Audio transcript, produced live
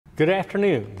Good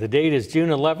afternoon. The date is June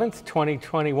 11th,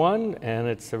 2021, and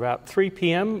it's about 3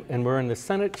 p.m., and we're in the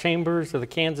Senate chambers of the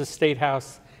Kansas State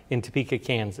House in Topeka,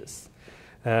 Kansas.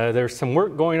 There's some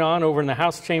work going on over in the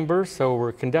House chamber, so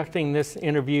we're conducting this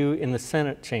interview in the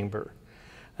Senate chamber.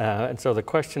 And so the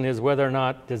question is whether or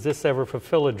not does this ever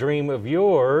fulfill a dream of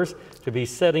yours to be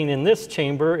sitting in this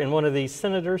chamber in one of these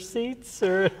senator seats?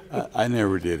 Or I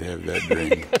never did have that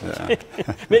dream.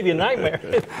 Maybe a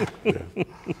nightmare. Yeah.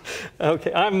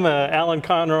 Okay, I'm Alan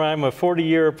Conroy. I'm a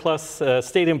 40-year plus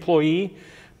state employee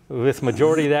with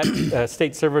majority of that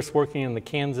state service working in the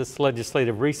Kansas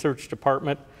Legislative Research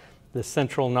Department, the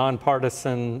central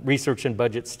nonpartisan research and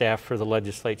budget staff for the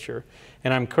legislature.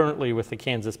 And I'm currently with the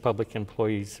Kansas Public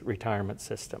Employees Retirement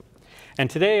System. And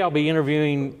today I'll be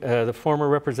interviewing the former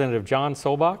Representative John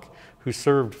Solbach, who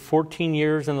served 14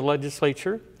 years in the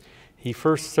legislature. He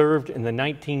first served in the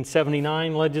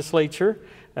 1979 legislature,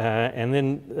 and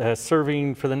then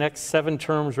serving for the next 7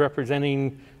 terms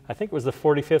representing, I think it was the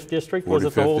 45th district, was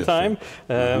it the whole time?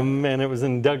 And it was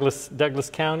in Douglas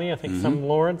County, I think some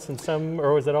Lawrence and some,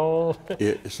 or was it all?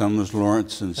 Some was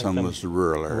Lawrence and some was the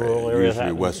rural area.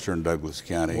 Usually western Douglas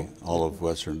County, all of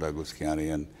western Douglas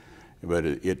County, but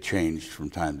it changed from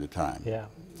time to time. Yeah.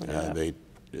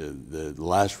 The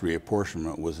last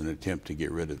reapportionment was an attempt to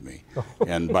get rid of me.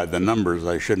 And by the numbers,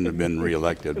 I shouldn't have been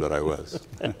reelected, but I was.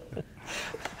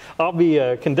 I'll be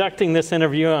conducting this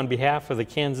interview on behalf of the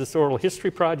Kansas Oral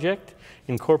History Project,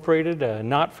 Incorporated, a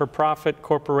not-for-profit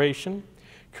corporation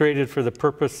created for the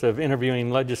purpose of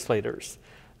interviewing legislators.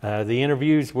 The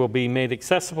interviews will be made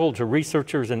accessible to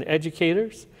researchers and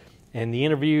educators, and the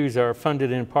interviews are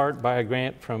funded in part by a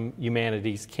grant from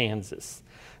Humanities Kansas.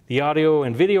 The audio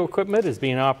and video equipment is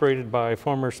being operated by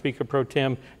former Speaker Pro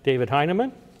Tem David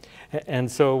Eisenhower.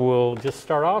 And so we'll just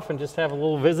start off and just have a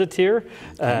little visit here.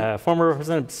 Former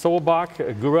Representative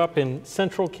Solbach grew up in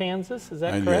central Kansas, is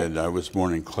that correct? I did. I was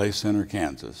born in Clay Center,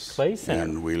 Kansas. Clay Center.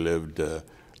 And we lived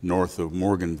north of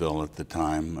Morganville at the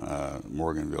time.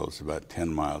 Morganville is about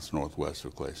 10 miles northwest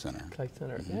of Clay Center. Clay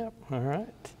Center, yep, all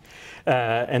right.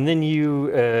 And then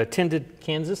you attended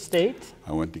Kansas State?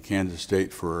 I went to Kansas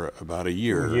State for about a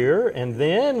year. And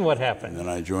then what happened? And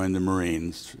then I joined the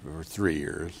Marines for 3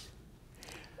 years.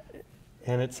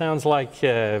 And it sounds like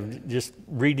just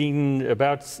reading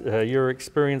about your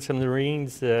experience in the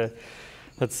Marines,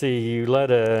 let's see, you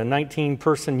led a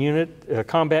 19-person unit, a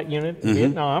combat unit in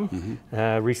Vietnam,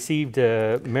 received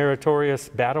a meritorious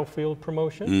battlefield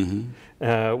promotion,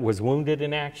 was wounded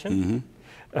in action,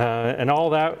 and all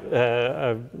that,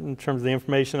 in terms of the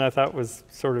information I thought was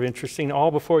sort of interesting, all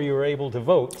before you were able to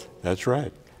vote. That's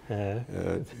right.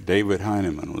 David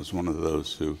Eisenhower was one of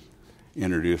those who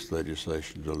introduced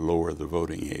legislation to lower the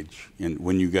voting age. And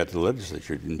when you got to the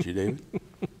legislature, didn't you, David?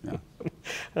 Yeah.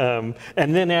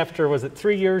 And then after, was it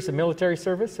 3 years of military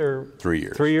service? Or 3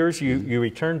 years. 3 years, you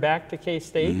returned back to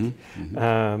K-State,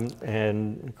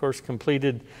 and of course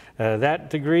completed that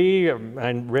degree.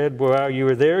 I read while you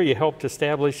were there, you helped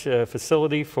establish a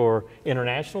facility for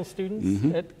international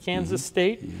students at Kansas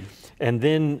State. And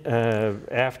then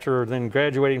after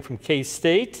graduating from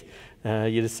K-State,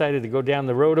 you decided to go down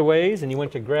the road a ways, and you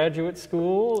went to graduate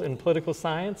school in political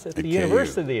science at the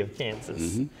University of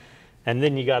Kansas. And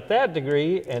then you got that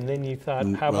degree, and then you thought,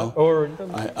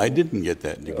 I didn't get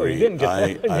that degree. Or you didn't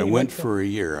get that. I went for a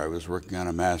year. I was working on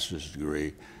a master's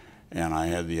degree, and I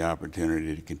had the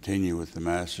opportunity to continue with the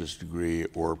master's degree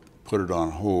or put it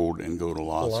on hold and go to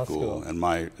law school. And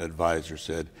my advisor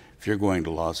said, if you're going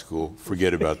to law school,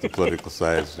 forget about the political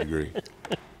science degree.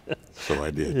 So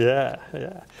I did.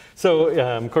 Yeah. So,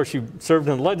 of course, you served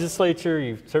in the legislature.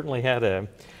 You've certainly had a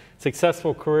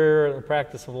successful career in the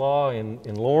practice of law in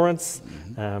Lawrence.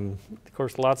 Of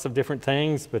course, lots of different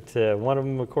things, but one of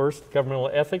them, of course, the Governmental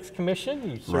Ethics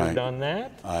Commission. You served on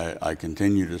that. I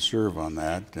continue to serve on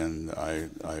that, and I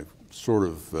sort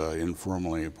of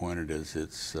informally appointed as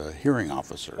its hearing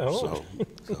officer. So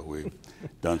we've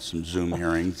done some Zoom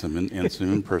hearings and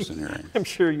some in-person hearings. I'm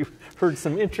sure you've heard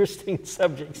some interesting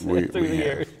subjects through the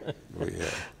years. We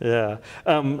have. Yeah.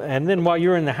 And then while you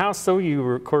were in the House, though, you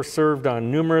were, of course, served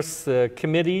on numerous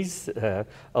committees,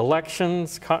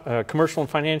 elections, commercial and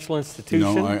financial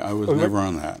institutions. No, I was never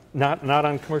on that. Not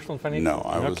on commercial and financial? No,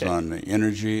 I was on the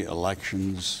energy,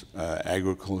 elections,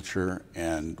 agriculture,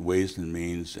 and ways and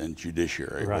means and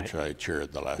judiciary, which I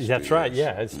chaired the last 2 years. That's right,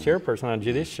 yeah, as chairperson on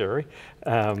judiciary.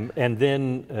 And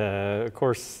then, of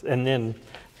course,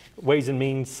 Ways and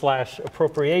Means /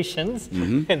 appropriations,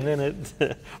 and then it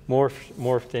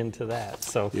morphed into that.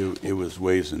 So it was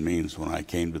Ways and Means when I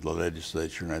came to the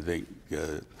legislature, and I think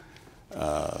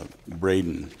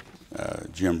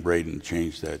Jim Braden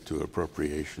changed that to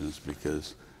appropriations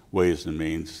because Ways and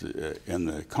Means in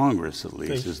the Congress, at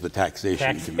least, is the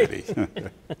Taxation Committee.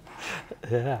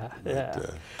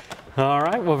 All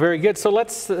right, well, very good. So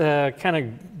let's kind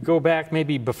of go back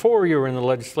maybe before you were in the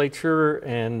legislature,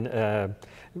 and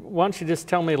why don't you just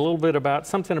tell me a little bit about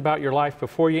something about your life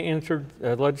before you entered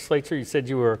the legislature? You said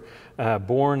you were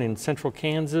born in central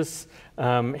Kansas.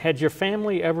 Had your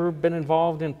family ever been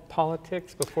involved in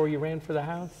politics before you ran for the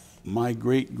House? My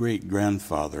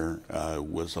great-great-grandfather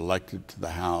was elected to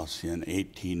the House in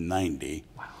 1890.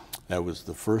 Wow. That was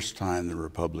the first time the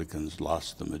Republicans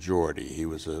lost the majority. He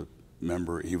was a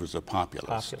member, he was a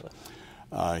populist.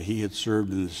 He had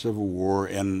served in the Civil War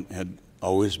and had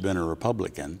always been a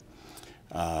Republican.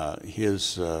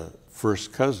 His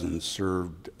first cousin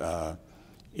served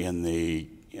in the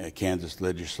Kansas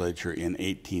legislature in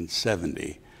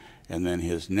 1870. And then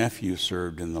his nephew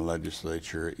served in the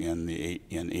legislature in the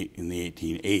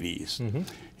 1880s. Mm-hmm.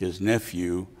 His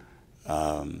nephew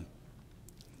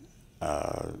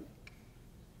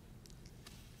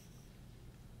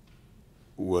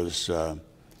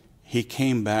he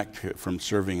came back from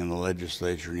serving in the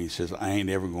legislature, and he says, "I ain't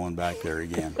ever going back there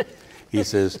again." He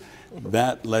says,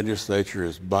 "That legislature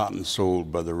is bought and sold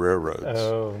by the railroads."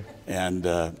 Oh. And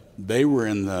they were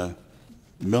in the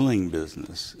milling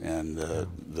business, and the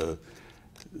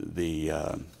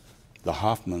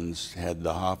Hoffmans had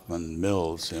the Hoffman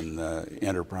Mills in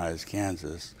Enterprise,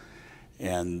 Kansas,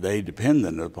 and they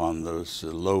depended upon those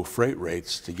low freight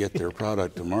rates to get their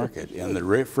product to market. And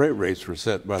the freight rates were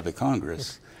set by the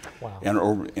Congress. Wow.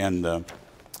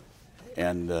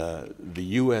 And the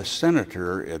U.S.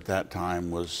 Senator at that time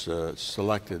was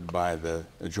selected by the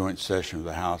joint session of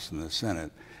the House and the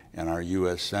Senate, and our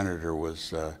U.S. Senator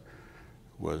was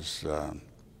his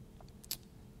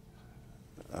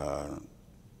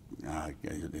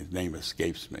name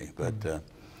escapes me, but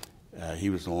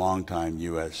he was a longtime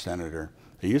U.S. Senator.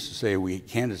 They used to say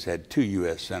Kansas had two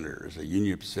U.S. senators, a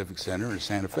Union Pacific senator and a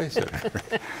Santa Fe senator.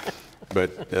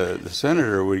 But the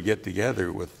senator would get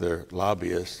together with the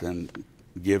lobbyists and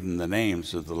give them the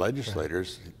names of the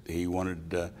legislators he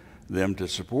wanted them to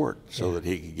support so that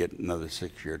he could get another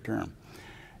 6-year term.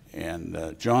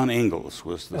 And John Ingalls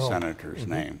was the senator's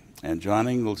name. And John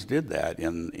Ingalls did that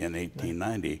in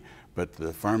 1890, but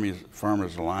the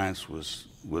Farmers Alliance was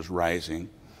rising.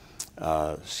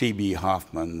 C.B.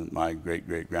 Hoffman, my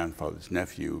great-great-grandfather's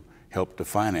nephew, helped to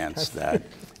finance that,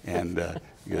 and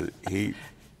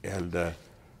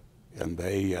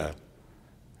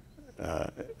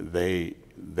they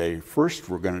first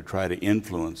were going to try to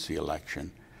influence the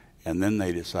election, and then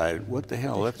they decided, what the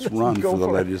hell, let's run for the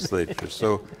legislature.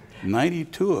 So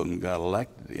 92 of them got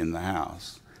elected in the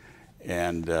House,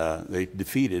 and they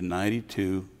defeated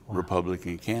 92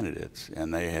 Republican candidates,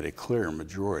 and they had a clear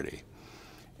majority.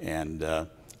 And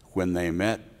when they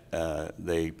met,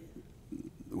 they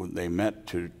met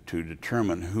to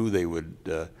determine who they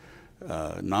would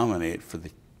nominate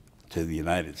to the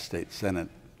United States Senate,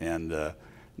 and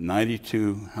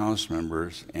 92 House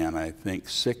members and I think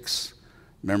 6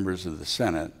 members of the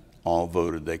Senate all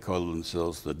voted. They called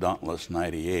themselves the Dauntless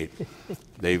 98.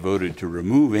 They voted to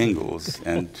remove Ingalls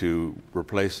and to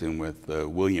replace him with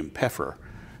William Peffer,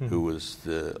 who was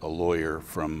a lawyer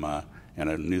from and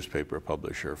a newspaper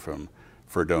publisher from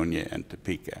Fredonia and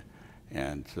Topeka.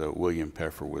 And so William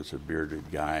Peffer was a bearded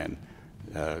guy, and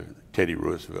Teddy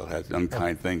Roosevelt had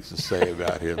unkind things to say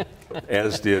about him,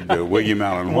 as did William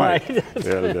Allen White.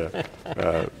 And,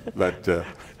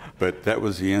 but that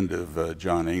was the end of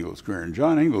John Ingalls' career. And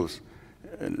John Ingalls,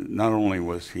 not only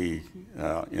was he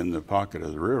in the pocket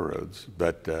of the railroads,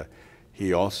 but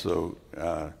he also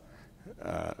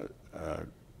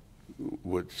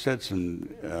said some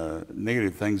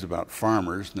negative things about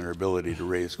farmers and their ability to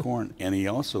raise corn, and he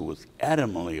also was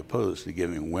adamantly opposed to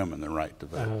giving women the right to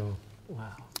vote. Oh,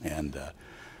 wow. And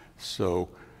so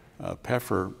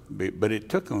Peffer, but it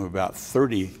took him about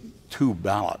 32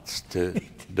 ballots to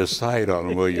decide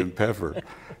on William Peffer.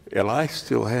 And I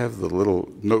still have the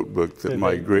little notebook that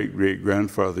my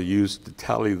great-great-grandfather used to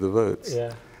tally the votes.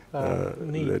 Yeah.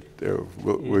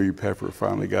 William Peffer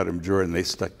finally got a majority, and they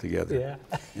stuck together. Yeah.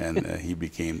 And he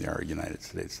became our United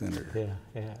States Senator. Yeah,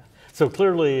 yeah. So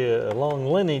clearly a long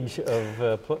lineage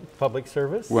of public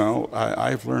service. Well,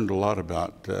 I've learned a lot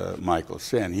about Michael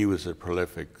Sen. He was a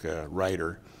prolific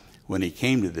writer. When he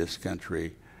came to this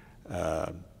country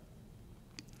at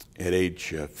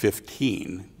age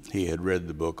 15, he had read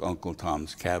the book Uncle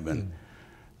Tom's Cabin,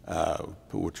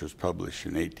 which was published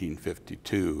in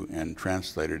 1852 and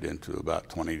translated into about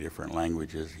 20 different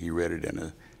languages. He read it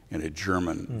in a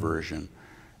German version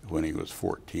when he was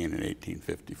 14 in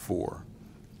 1854.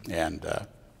 And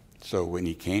so when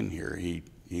he came here, he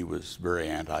he was very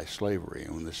anti-slavery.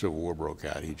 And when the Civil War broke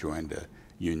out, he joined a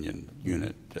Union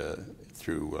unit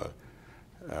through.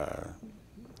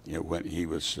 When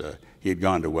he had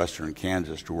gone to western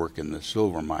Kansas to work in the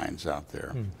silver mines out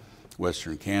there.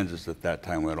 Western Kansas at that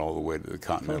time went all the way to the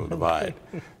Continental Divide.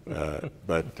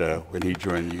 But when he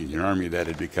joined the Union Army, that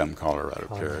had become Colorado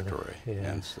territory.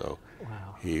 Yeah. And so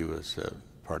Wow. he was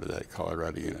part of that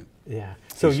Colorado unit. Yeah.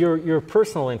 So your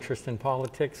personal interest in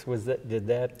politics, did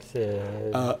that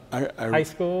high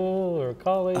school or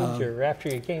college or after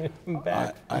you came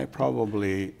back? I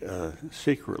probably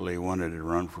secretly wanted to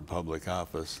run for public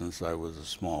office since I was a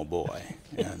small boy.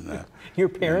 And your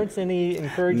parents, any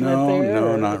encouragement there?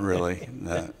 No, not really.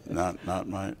 Not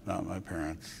my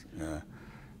parents.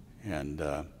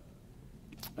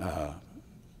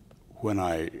 When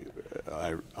I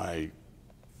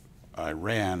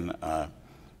ran,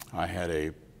 I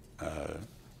had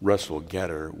Russell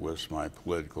Getter was my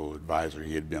political advisor.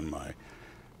 He had been my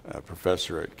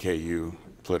professor at KU,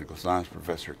 political science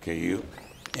professor at KU,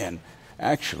 and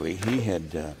actually he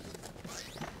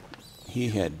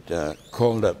had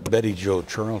called up Betty Jo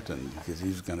Charlton because he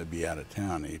was going to be out of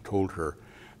town. And he told her,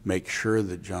 make sure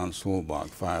that John Solbach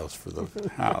files for the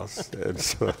House. And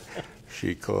so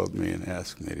she called me and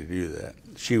asked me to do that.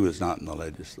 She was not in the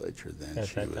legislature then. At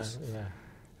that time, yeah.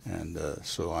 And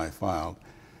so I filed.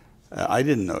 I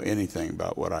didn't know anything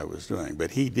about what I was doing,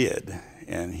 but he did.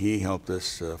 And he helped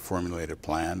us formulate a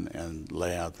plan and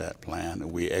lay out that plan.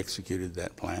 And we executed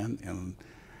that plan, and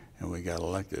we got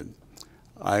elected.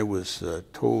 I was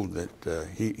told that,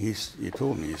 he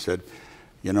told me, he said,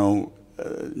 you know,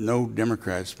 no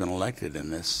Democrat's been elected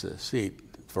in this seat,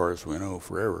 as far as we know,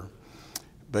 forever.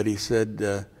 But he said,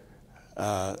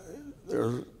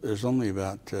 there's only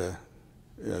about,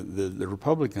 the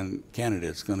Republican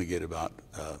candidate's going to get about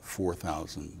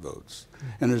 4,000 votes.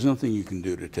 And there's nothing you can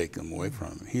do to take them away from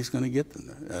him. He's going to get them.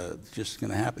 It's just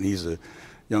going to happen. He's a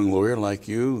young lawyer like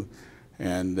you,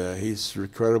 and he's a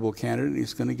credible candidate, and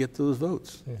he's going to get those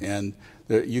votes. Yeah. And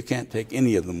you can't take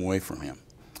any of them away from him.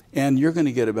 And you're going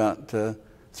to get about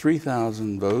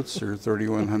 3,000 votes or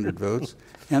 3,100 votes,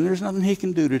 and there's nothing he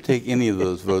can do to take any of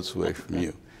those votes away from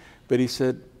you. But he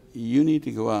said, you need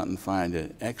to go out and find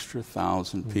an extra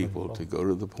 1,000 people to go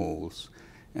to the polls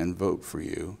and vote for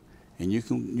you, and you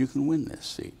can win this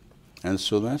seat. And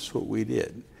so that's what we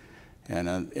did. And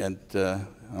on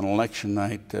election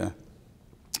night,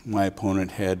 my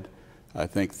opponent had, I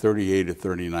think, 3,800 to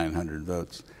 3,900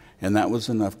 votes. And that was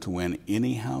enough to win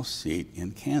any House seat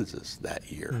in Kansas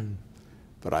that year.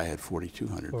 But I had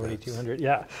 4,200 votes. 4,200,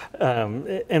 yeah.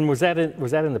 And was that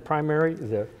in the primary?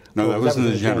 No, that was in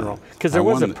the general. Because there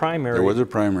was a primary. There was a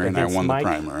primary, and I won Mike, the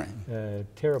primary.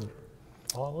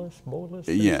 Bolus,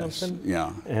 yes, something?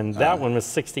 Yeah. And that one was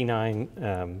 69.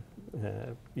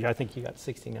 I think you got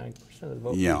 69% of the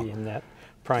vote to be in that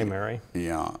primary.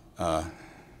 Yeah.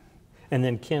 And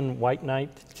then Ken White Knight?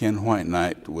 Ken White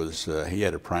Knight was, he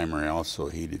had a primary also.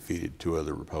 He defeated 2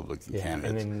 other Republican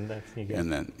candidates.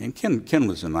 And Ken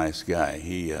was a nice guy.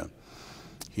 He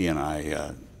and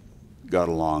I got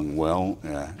along well.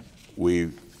 I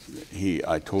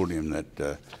told him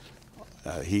that,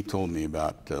 he told me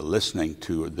about listening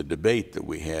to the debate that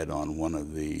we had on one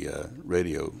of the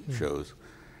radio shows.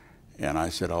 And I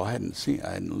said, oh, I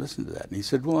hadn't listened to that. And he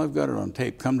said, well, I've got it on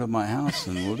tape. Come to my house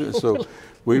and we'll do it. So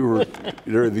we were,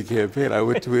 during the campaign, I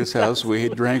went to his house. We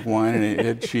had drank wine and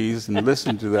had cheese and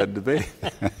listened to that debate.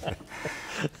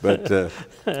 But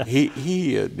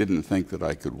he didn't think that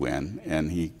I could win,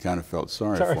 and he kind of felt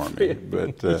sorry for me.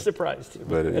 But he surprised you.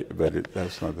 But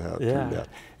that's not how it turned out.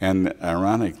 And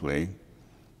ironically,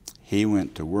 he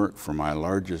went to work for my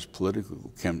largest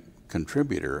political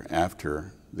contributor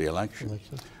after the election.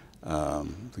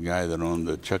 The guy that owned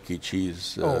the Chuck E.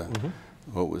 Cheese,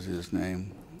 what was his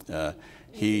name?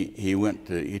 He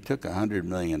took $100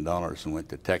 million and went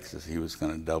to Texas. He was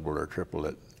going to double or triple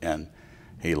it, and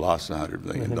he lost $100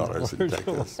 million in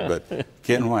Texas. But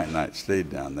Ken White Knight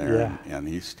stayed down there, and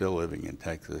he's still living in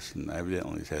Texas, and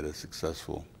evidently he's had a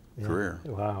successful career.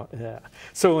 Wow, yeah.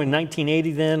 So in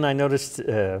 1980 then, I noticed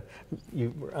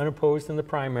you were unopposed in the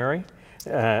primary.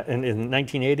 In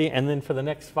 1980, and then for the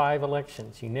next 5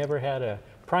 elections, you never had a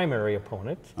primary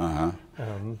opponent. Right,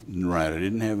 I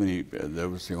didn't have any. That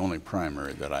was the only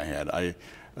primary that I had.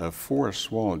 Forrest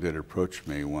Swallow did approach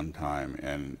me one time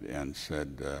and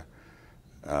said,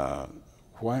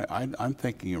 "Why? I'm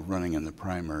thinking of running in the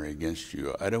primary against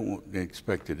you. I don't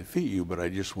expect to defeat you, but I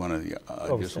just want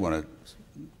to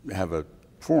have a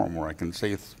forum where I can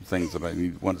say things that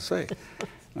I want to say."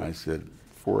 And I said,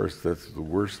 Forrest, that's the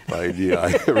worst idea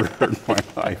I ever heard in my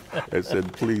life. I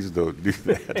said, please don't do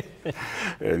that.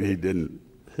 And he didn't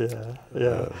Yeah,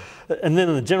 yeah. And then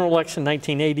in the general election,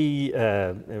 1980,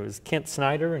 it was Kent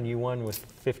Snyder, and you won with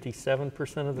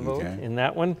 57% of the vote in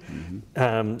that one.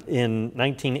 In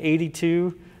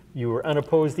 1982, you were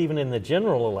unopposed even in the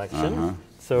general election.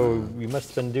 So you must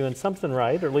have been doing something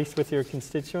right, or at least with your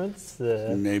constituents.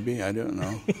 Maybe, I don't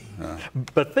know.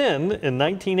 But then in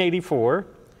 1984,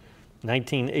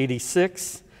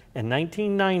 1986, and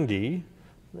 1990,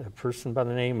 a person by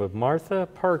the name of Martha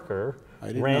Parker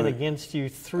ran against you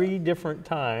 3 different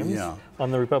times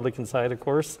on the Republican side, of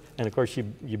course. And of course,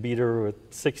 you beat her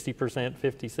with 60%,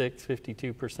 56,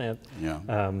 52%. Yeah.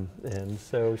 And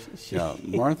so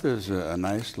Martha's a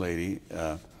nice lady.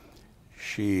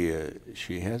 She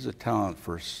has a talent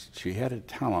for, she had a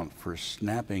talent for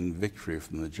snapping victory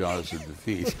from the jaws of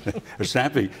defeat, or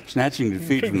snatching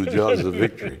defeat from the jaws of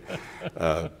victory.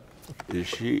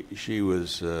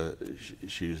 She's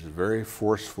a very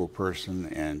forceful person,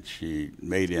 and she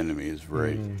made enemies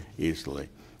very easily.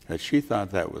 She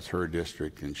thought that was her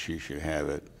district and she should have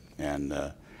it, and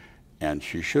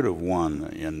she should have won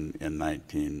in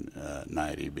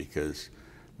 1990 because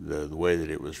the way that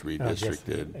it was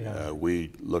redistricted,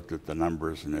 we looked at the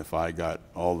numbers, and if I got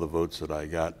all the votes that I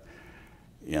got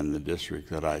in the district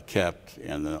that I kept,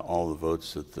 and all the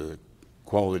votes that the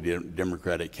quality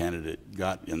Democratic candidate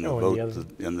got in the votes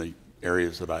in the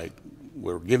areas that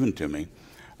were given to me,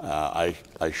 I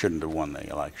shouldn't have won the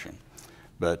election.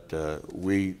 But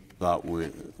we thought we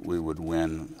would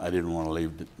win. I didn't want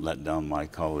to let down my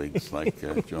colleagues like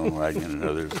Joan Wagner and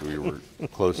others. We were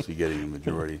close to getting a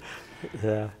majority.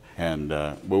 And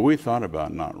well, we thought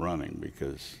about not running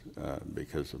because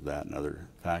of that and other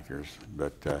factors.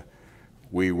 But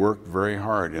we worked very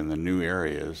hard in the new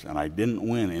areas, and I didn't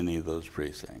win any of those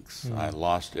precincts. I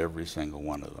lost every single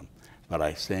one of them. But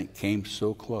I came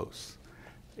so close,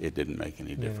 it didn't make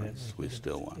any difference. We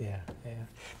still won.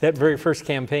 That very first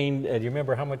campaign, do you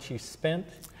remember how much you spent?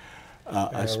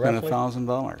 I spent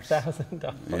 $1,000.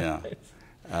 $1,000.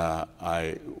 Yeah.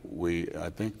 I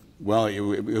think, well, it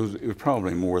was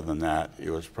probably more than that. It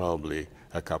was probably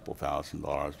a couple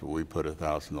 $1,000, but we put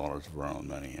 $1,000 of our own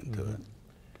money into it.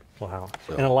 Wow.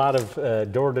 So, and a lot of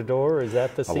door-to-door, is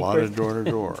that the secret? A lot of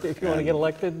door-to-door. If you want to get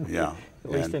elected? Yeah.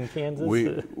 At least in Kansas?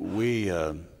 We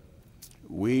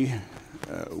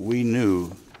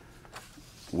knew,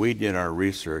 we did our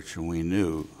research, and we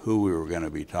knew who we were going to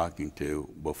be talking to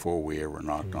before we ever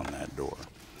knocked on that door.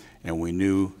 And we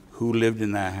knew who lived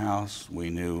in that house. We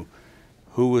knew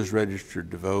who was registered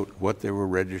to vote, what they were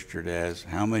registered as,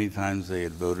 how many times they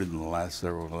had voted in the last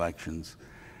several elections.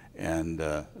 And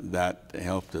that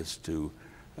helped us to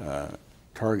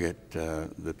target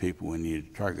the people we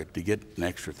needed to target to get an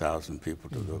extra 1,000 people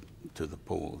to the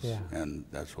polls, and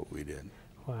that's what we did.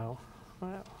 Wow,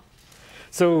 wow.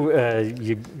 So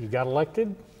you got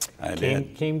elected. I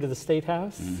did. Came to the State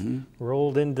House,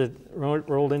 rolled into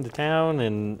town,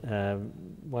 and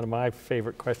one of my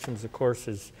favorite questions, of course,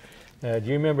 is. Do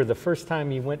you remember the first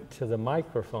time you went to the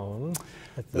microphone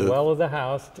at the well of the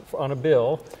House on a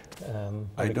bill?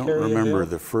 I don't remember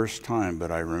the first time,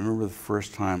 but I remember the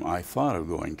first time I thought of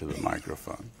going to the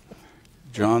microphone.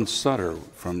 John Sutter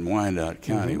from Wyandotte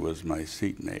County was my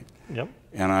seatmate.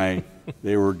 And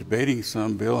they were debating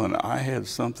some bill, and I had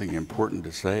something important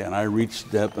to say, and I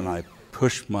reached up and I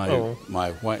pushed my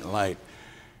white light,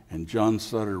 and John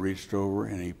Sutter reached over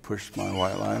and he pushed my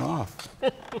white light off.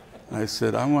 I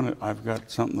said, I've got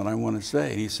something that I want to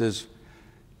say. And he says,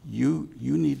 you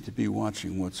need to be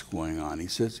watching what's going on. He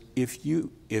says, if you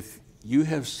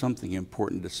have something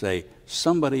important to say,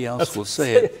 somebody else will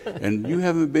say it, and you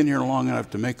haven't been here long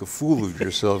enough to make a fool of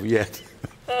yourself yet.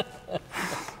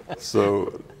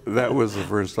 So that was the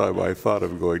first time I thought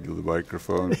of going to the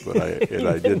microphone, but I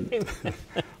didn't.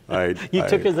 You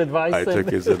took his advice? I took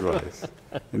his advice.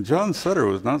 And John Sutter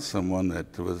was not someone that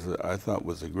I thought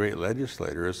was a great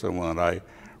legislator, or someone that I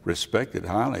respected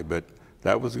highly, but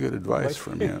that was good advice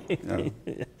from him.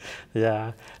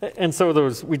 Yeah. And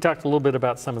so we talked a little bit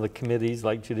about some of the committees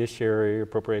like Judiciary,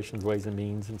 Appropriations, Ways and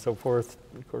Means, and so forth.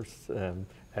 Of course,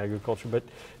 Agriculture. But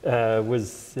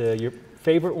was your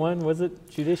favorite one, was it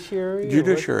Judiciary?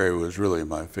 Judiciary was really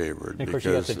my favorite. And of course,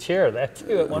 you got to chair that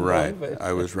too at one point. Right.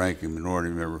 I was ranking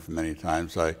minority member for many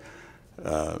times.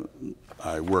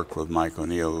 I worked with Mike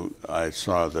O'Neill. I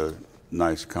saw the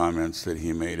nice comments that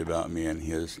he made about me in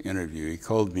his interview. He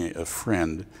called me a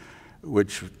friend,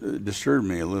 which disturbed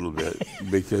me a little bit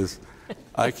because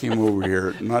I came over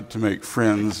here not to make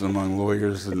friends among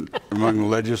lawyers and among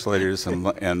legislators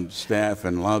and staff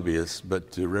and lobbyists,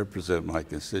 but to represent my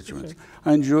constituents.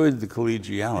 I enjoyed the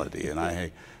collegiality,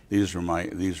 and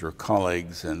these were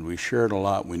colleagues, and we shared a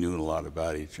lot. We knew a lot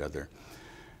about each other.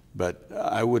 But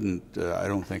I wouldn't, I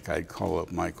don't think I'd call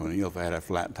up Mike O'Neill if I had a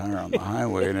flat tire on the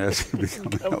highway and ask him to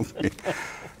come help me.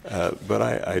 But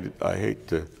I hate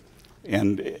to.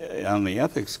 And on the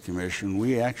Ethics Commission,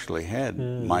 we actually had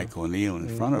Mike O'Neill in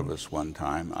front of us one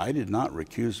time. I did not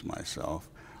recuse myself.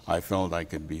 I felt I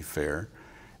could be fair.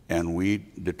 And we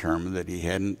determined that he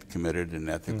hadn't committed an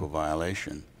ethical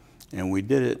violation. And we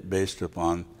did it based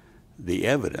upon the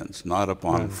evidence, not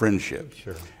upon friendship.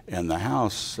 Sure. And the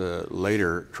House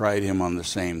later tried him on the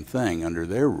same thing under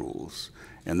their rules,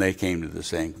 and they came to the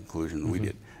same conclusion we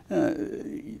did.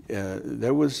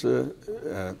 There was,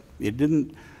 it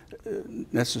didn't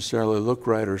necessarily look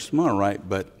right or smell right,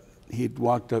 but he'd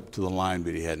walked up to the line,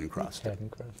 but he hadn't crossed it.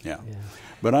 Yeah.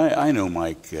 But I know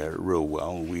Mike real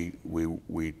well.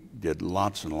 We did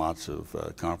lots and lots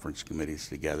of conference committees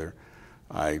together.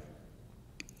 I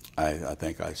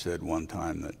think I said one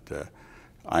time that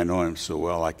I know him so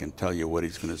well I can tell you what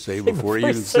he's going to say before he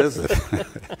even says it.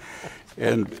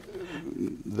 And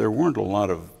there weren't a lot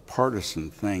of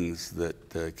partisan things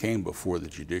that came before the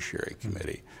Judiciary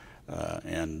Committee,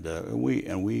 and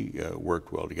we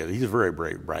worked well together. He's a very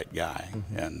bright guy,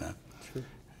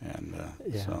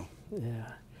 so.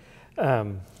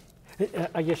 Yeah.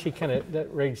 I guess you kind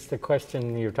of raised the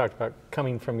question you talked about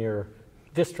coming from your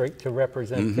district to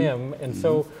represent them, and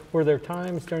so were there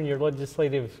times during your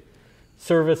legislative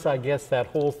service, I guess, that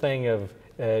whole thing of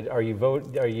are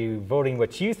you voting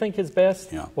what you think is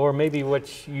best, or maybe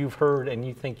what you've heard and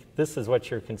you think this is what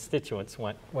your constituents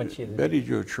want you to do? Betty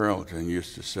Jo Charlton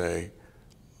used to say,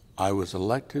 I was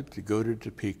elected to go to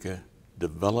Topeka,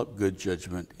 develop good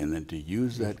judgment, and then to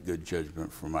use that good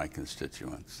judgment for my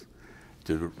constituents,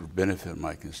 to benefit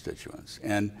my constituents.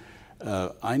 And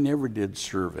I never did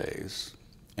surveys,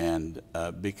 and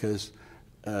because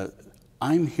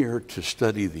I'm here to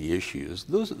study the issues.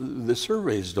 The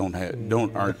surveys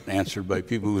aren't answered by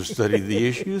people who study the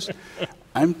issues.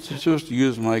 I'm supposed to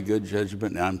use my good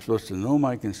judgment, and I'm supposed to know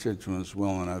my constituents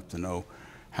well enough to know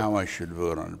how I should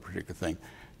vote on a particular thing.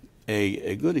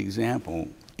 A good example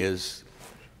is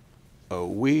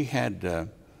we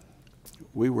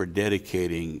were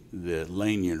dedicating the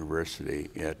Lane University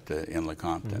in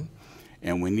Lecompton,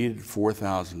 and we needed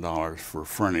 $4,000 for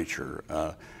furniture.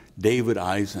 David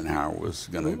Eisenhower was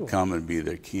going to come and be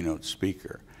the keynote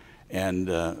speaker. And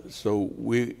so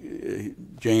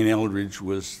Jane Eldridge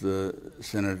was the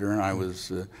senator, and I was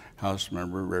the House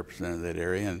member representing that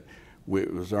area, and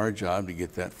it was our job to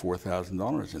get that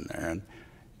 $4,000 in there.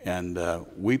 And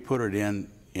we put it in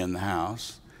the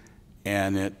House,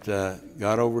 and it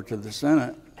got over to the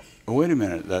Senate. Oh, wait a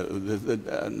minute,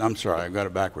 I'm sorry, I got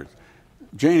it backwards.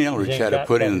 Jane Eldridge had it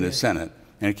put in the Senate,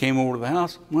 and it came over to the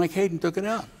House. Mike Hayden took it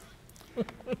out.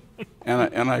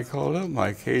 And I called up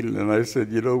Mike Hayden, and I said,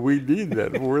 you know, we need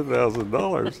that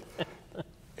 $4,000.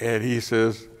 And he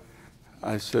says,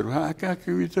 I said, well, how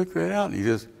come you took that out?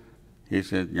 And he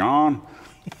said, John,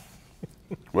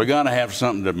 we're going to have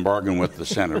something to bargain with the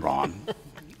Senate on.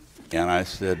 And I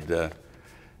said,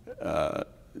 are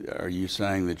you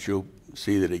saying that you'll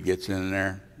see that it gets in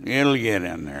there? It'll get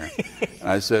in there.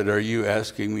 I said, are you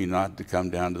asking me not to come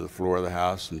down to the floor of the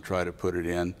House and try to put it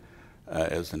in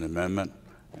as an amendment?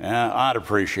 I'd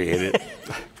appreciate it.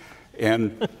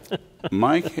 And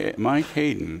Mike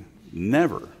Hayden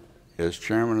never, as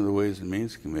chairman of the Ways and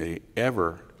Means Committee,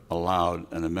 ever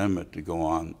allowed an amendment to go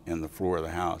on in the floor of the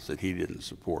House that he didn't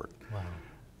support. Wow.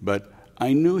 But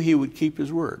I knew he would keep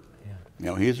his word. Yeah. You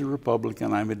know, he's a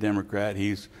Republican, I'm a Democrat.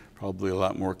 He's probably a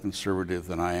lot more conservative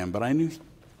than I am, but I knew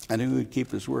he would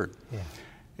keep his word. Yeah.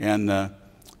 And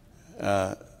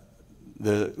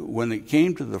when it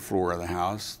came to the floor of the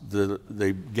House,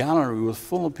 the gallery was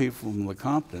full of people from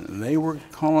Lecompton, and they were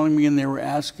calling me and they were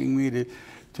asking me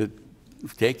to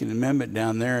take an amendment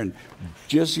down there, and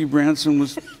Jessie Branson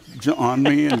was on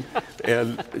me,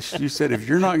 and she said, if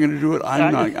you're not going to do it,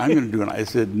 I'm going to do it. I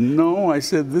said, no, I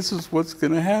said, this is what's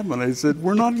going to happen. I said,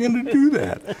 we're not going to do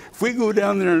that. If we go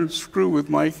down there and screw with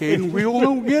Mike Hayden, we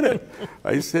won't get it.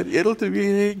 I said, it'll be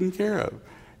taken care of.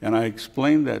 And I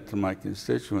explained that to my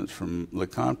constituents from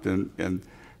Lecompton, and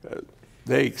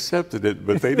they accepted it,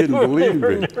 but they didn't believe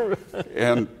me.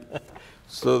 And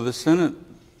so the Senate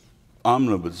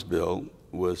omnibus bill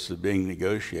was being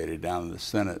negotiated down in the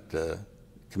Senate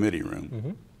committee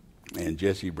room. And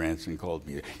Jessie Branson called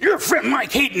me. Your friend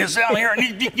Mike Hayden is down here,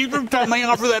 and you don't tell me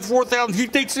offer that $4,000. He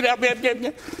takes it out.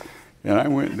 And I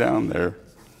went down there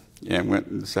and went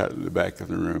and sat in the back of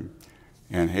the room.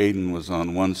 And Hayden was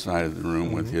on one side of the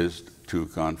room with his two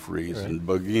conferees, and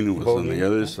Bogina was on the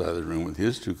other side of the room with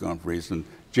his two conferees, and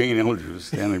Jane Eldridge was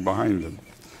standing behind them.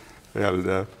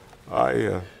 And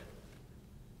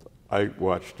I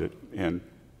watched it, and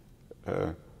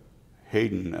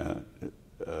Hayden,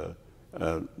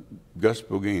 Gus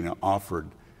Bogina offered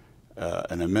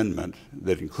an amendment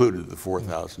that included the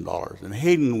 $4,000. And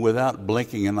Hayden, without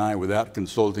blinking an eye, without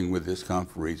consulting with his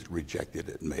conferees, rejected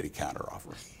it and made a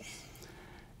counteroffer.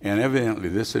 And evidently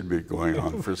this had been going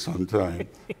on for some time.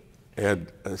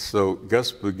 And so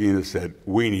Gus Bogina said,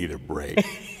 we need a break.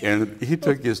 And he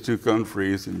took his two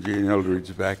conferees and Jane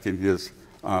Eldridge back in his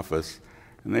office,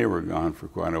 and they were gone for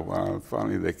quite a while. And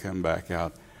finally they come back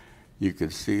out. You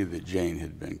could see that Jane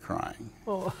had been crying.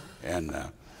 Oh. And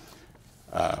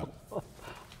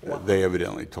they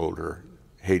evidently told her,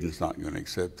 Hayden's not going to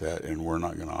accept that, and we're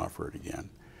not going to offer it again.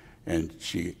 And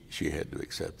she had to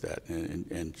accept that,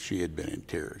 and she had been in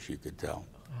tears, you could tell.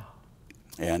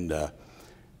 And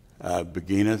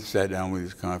Bogina sat down with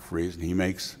his conferees, and he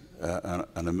makes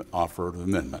an offer of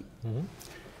amendment. Mm-hmm.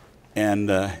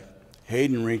 And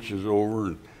Hayden reaches over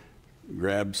and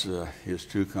grabs his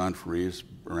two conferees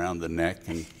around the neck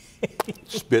and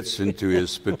spits into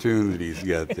his spittoon that he's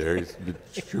got there. He's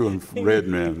chewing red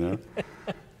man there.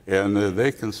 And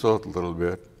they consult a little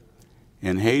bit,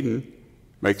 and Hayden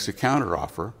makes a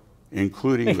counteroffer,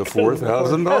 including the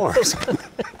 $4,000.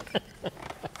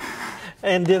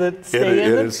 And did it stay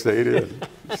in? It stayed in.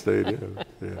 It stayed in.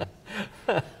 Yeah.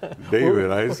 David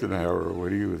Eisenhower,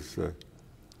 when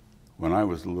I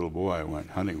was a little boy, I went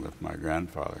hunting with my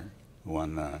grandfather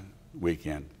one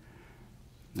weekend,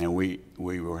 and we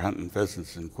were hunting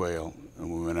pheasants and quail,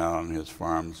 and we went out on his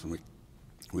farms, and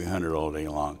we hunted all day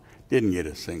long. Didn't get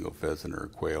a single pheasant or a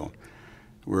quail.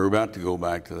 We were about to go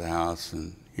back to the house,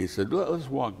 and he said, well, let's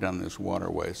walk down this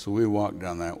waterway. So we walked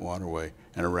down that waterway,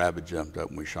 and a rabbit jumped up,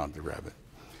 and we shot the rabbit.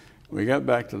 We got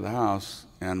back to the house,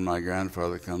 and my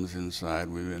grandfather comes inside.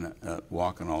 We've been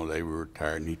walking all day. We were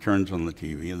tired, and he turns on the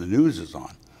TV, and the news is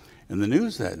on. And the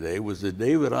news that day was that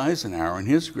David Eisenhower and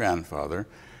his grandfather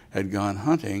had gone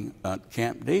hunting at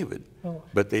Camp David,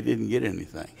 but they didn't get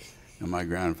anything. And my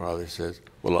grandfather says,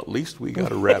 well, at least we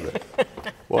got a rabbit.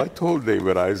 Well, I told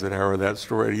David Eisenhower that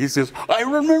story. He says, I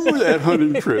remember that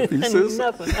hunting trip. He says.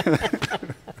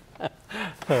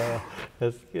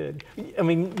 That's good. I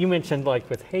mean, you mentioned like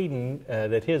with Hayden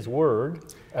that his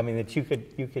word, I mean, that you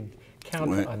could count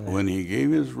on that. When he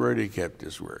gave his word, he kept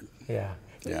his word. Yeah.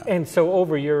 Yeah. And so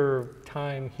over your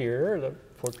time here, the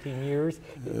 14 years.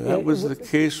 That was the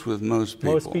case with most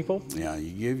people. Most people? Yeah,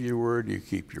 you give your word, you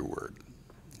keep your word.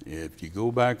 If you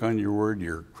go back on your word,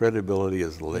 your credibility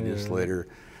as a legislator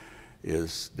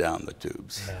is down the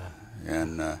tubes. Yeah.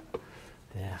 And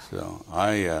so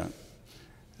I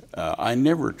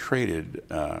never traded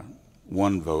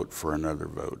one vote for another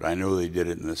vote. I know they did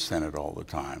it in the Senate all the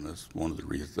time. That's one of the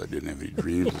reasons I didn't have any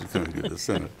dreams of coming to the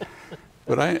Senate.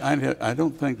 But I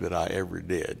don't think that I ever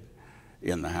did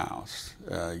in the House.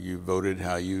 You voted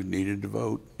how you needed to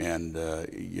vote, and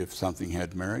if something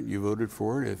had merit, you voted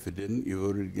for it. If it didn't, you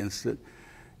voted against it.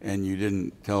 And you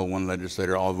didn't tell one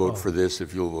legislator, I'll vote for this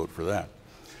if you'll vote for that.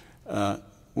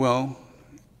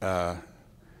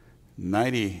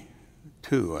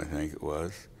 92, I think it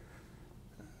was,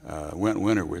 Wint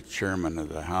Winter was chairman of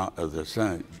the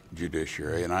Senate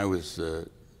Judiciary, and I was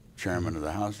chairman of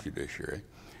the House Judiciary.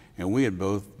 And we had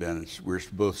both been, we were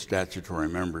both statutory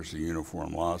members of the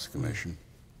Uniform Laws Commission,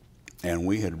 and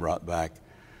we had brought back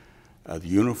the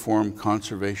Uniform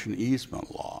Conservation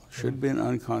Easement Law. Should have been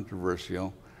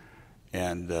uncontroversial,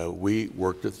 and we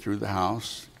worked it through the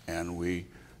House, and the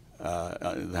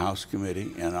House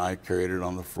Committee, and I carried it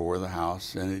on the floor of the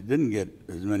House, and it didn't get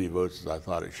as many votes as I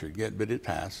thought it should get, but it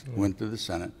passed, went to the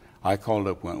Senate. I called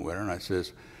up Wint Winter, and I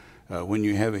says, when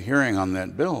you have a hearing on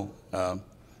that bill,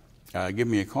 give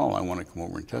me a call. I want to come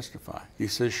over and testify. He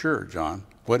says, sure, John.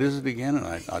 What is it again? And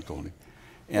I told him.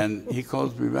 And he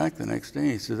calls me back the next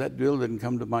day. He says, that bill didn't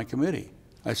come to my committee.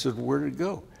 I said, well, where did it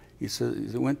go? He said,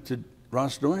 it went to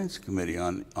Ross Doyen's committee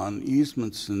on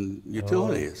easements and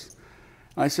utilities.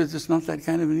 I said, it's not that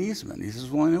kind of an easement. He says,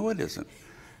 well, I know it isn't.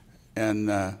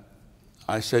 And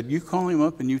I said, you call him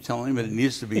up and you tell him that it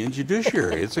needs to be in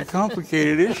judiciary. It's a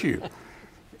complicated issue.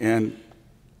 And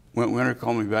Wint Winter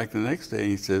called me back the next day,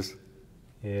 and he says,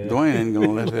 Doyen ain't going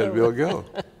to let that bill go.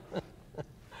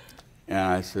 And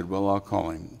I said, well, I'll call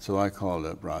him. So I called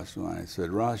up Ross, and I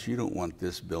said, Ross, you don't want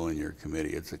this bill in your committee.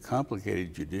 It's a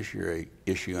complicated judiciary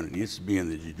issue, and it needs to be in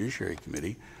the Judiciary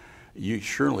Committee.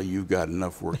 Surely you've got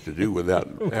enough work to do without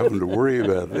having to worry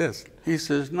about this. He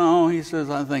says, no, he says,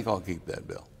 I think I'll keep that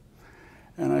bill.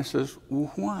 And I says,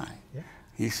 well, why? Yeah.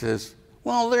 He says,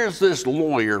 well, there's this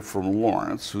lawyer from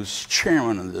Lawrence who's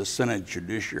chairman of the Senate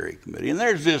Judiciary Committee, and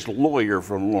there's this lawyer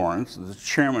from Lawrence that's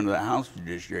chairman of the House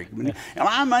Judiciary Committee, and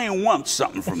I may want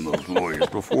something from those lawyers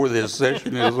before this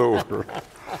session is over.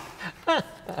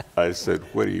 I said,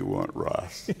 what do you want,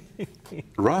 Ross?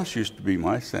 Ross used to be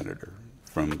my senator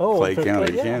from Oh, Clay for County,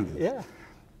 Clay, yeah, Kansas. yeah.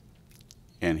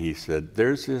 And he said,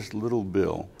 there's this little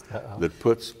bill that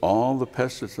puts all the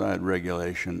pesticide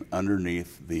regulation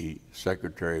underneath the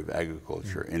Secretary of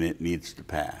Agriculture, and it needs to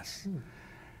pass.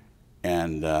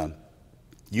 And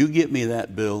you get me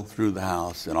that bill through the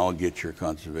House, and I'll get your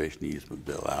conservation easement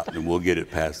bill out, and we'll get it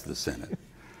past the Senate.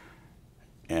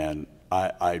 And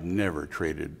I've never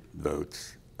traded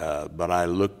votes, but I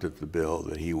looked at the bill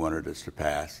that he wanted us to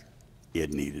pass.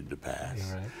 It needed to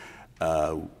pass.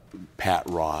 Right. Pat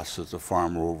Ross is a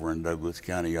farmer over in Douglas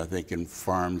County, I think, and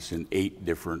farms in 8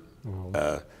 different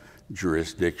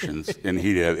jurisdictions, and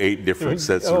he'd have 8 different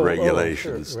sets of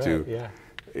regulations sure. to.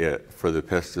 Right, for the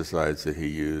pesticides that he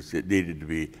used. It needed to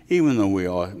be, even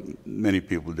though many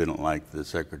people didn't like the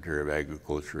Secretary of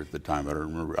Agriculture at the time. I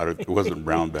don't remember, it wasn't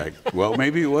Brownback. Well,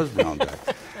 maybe it was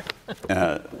Brownback.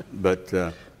 But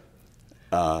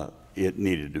it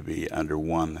needed to be under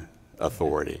one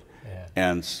authority. Yeah.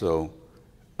 And so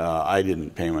I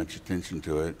didn't pay much attention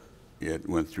to it. It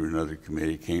went through another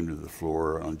committee, came to the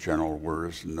floor on general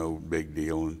orders, no big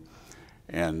deal.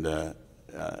 And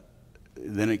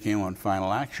then it came on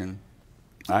final action.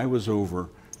 I was over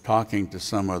talking to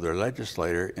some other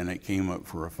legislator, and it came up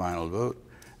for a final vote.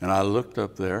 And I looked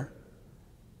up there,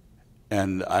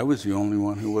 and I was the only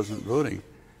one who wasn't voting.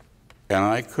 And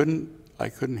I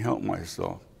couldn't help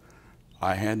myself.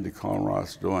 I had to call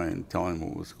Ross Doyen and tell him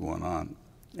what was going on.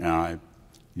 And I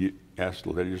asked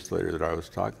the legislator that I was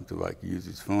talking to if I could use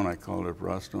his phone. I called up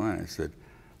Ross Doyen. I said,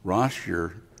 Ross,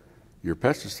 your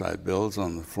pesticide bill is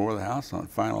on the floor of the House on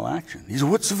final action. He said,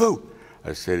 what's the vote?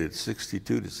 I said, it's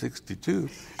 62 to 62.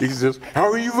 He says,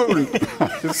 how are you voting?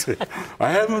 I said,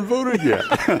 I haven't voted yet.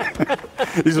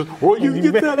 He says, well, you can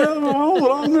get that out of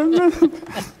the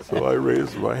House. So I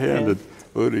raised my hand and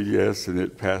voted yes, and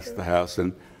it passed the House.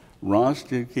 And Ross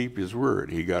did keep his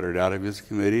word. He got it out of his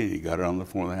committee, and he got it on the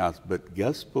floor of the House. But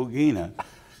Gus Bogina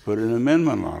put an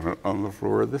amendment on it on the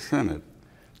floor of the Senate.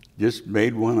 Just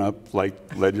made one up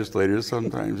like legislators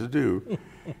sometimes do.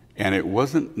 And it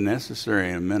wasn't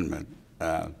necessary an amendment,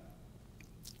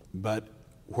 but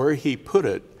where he put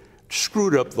it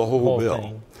screwed up the whole bill.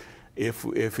 Thing.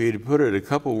 If he'd put it a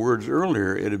couple words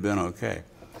earlier, it'd have been okay.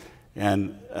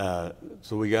 And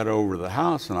so we got over to the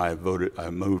House, and I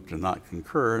moved to not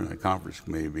concur, and the conference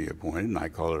committee be appointed, and I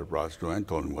called it Ross Doyen,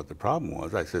 told him what the problem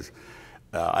was. I says,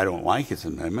 I don't like his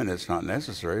amendment, it's not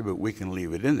necessary, but we can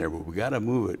leave it in there, but we got to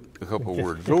move it a couple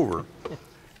words over.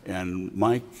 And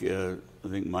Mike, I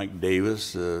think Mike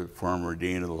Davis, former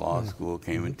dean of the law school,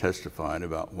 came and testified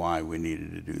about why we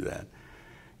needed to do that.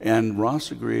 And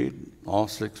Ross agreed. All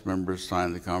 6 members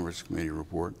signed the conference committee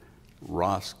report.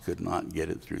 Ross could not get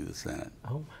it through the Senate.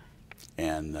 Oh.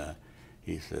 And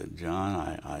he said,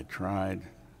 John, I tried,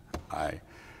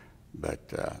 but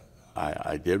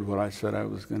I did what I said I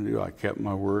was going to do. I kept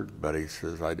my word, but he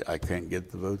says, I can't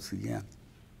get the votes again.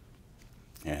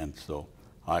 And so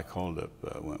I called up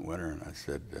Wint Winter and I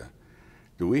said,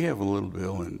 do we have a little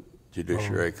bill in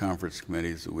Judiciary Conference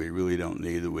committees that we really don't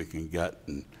need, that we can gut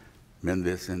and amend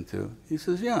this into? He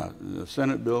says, yeah, the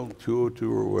Senate Bill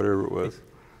 202 or whatever it was.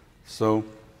 So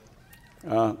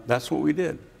that's what we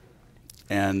did.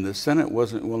 And the Senate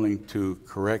wasn't willing to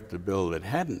correct a bill that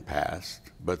hadn't passed,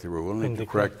 but they were willing to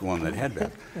correct one that had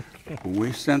passed.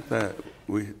 We sent that,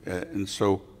 and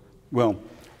so, well,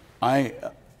 I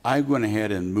went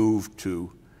ahead and moved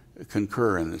to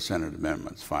concur in the Senate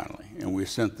amendments finally, and we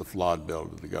sent the flawed bill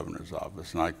to the governor's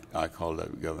office, and I called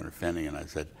up Governor Finney and I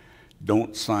said,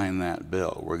 don't sign that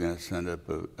bill. We're going to send up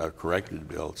a corrected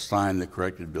bill. Sign the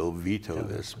corrected bill, veto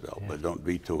this bill, but don't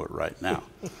veto it right now.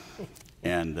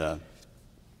 And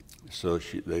so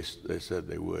they said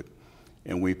they would.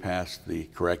 And we passed the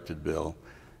corrected bill.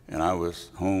 And I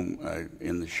was home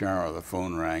in the shower, the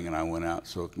phone rang, and I went out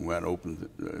soaking wet,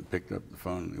 picked up the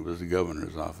phone. It was the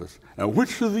governor's office. Now,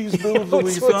 which of these bills do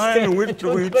we sign and which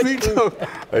do we veto?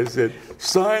 I said,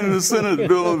 sign the Senate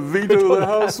bill and veto the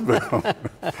House bill.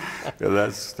 And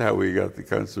that's how we got the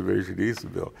Conservation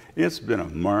Easement Bill. It's been a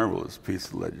marvelous piece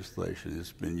of legislation.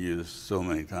 It's been used so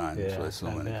many times by so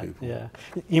many people. Yeah.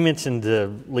 You mentioned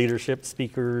leadership,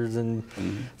 speakers, and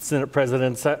Senate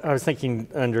presidents. I was thinking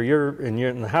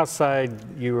in the House side,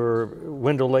 you were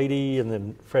Wendell Lady, and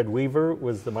then Fred Weaver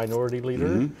was the minority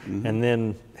leader, and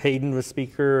then Hayden was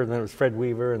speaker, and then it was Fred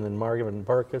Weaver, and then Marvin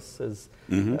Barkus as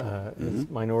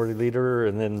minority leader,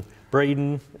 and then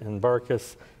Braden and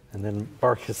Barkus And then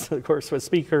Barkus, of course, was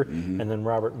Speaker, and then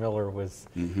Robert Miller was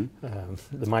the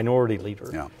Minority Leader.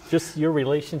 Yeah. Just your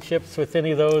relationships with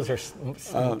any of those, or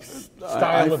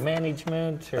style of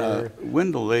management? Or?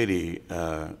 Wendell Lady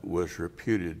was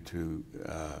reputed to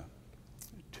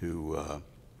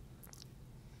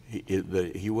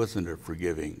he wasn't a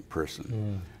forgiving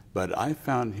person, but I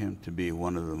found him to be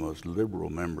one of the most liberal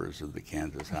members of the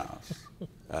Kansas House.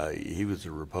 He was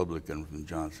a Republican from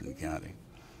Johnson County.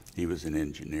 He was an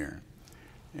engineer.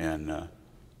 And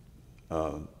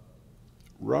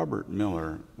Robert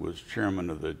Miller was chairman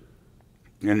of the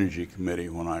Energy Committee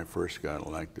when I first got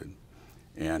elected.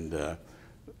 And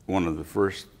one of the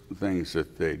first things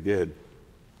that they did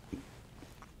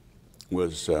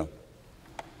was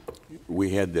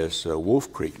we had this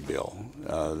Wolf Creek bill.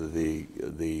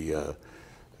 The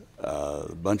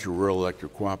bunch of rural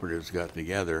electric cooperatives got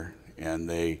together and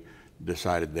they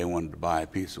decided they wanted to buy a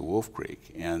piece of Wolf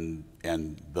Creek, and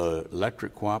the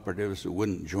electric cooperatives that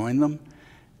wouldn't join them,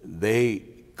 they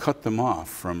cut them off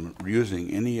from using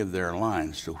any of their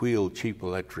lines to wheel cheap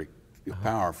electric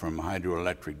power from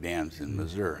hydroelectric dams in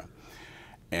Missouri.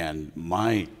 And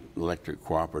my electric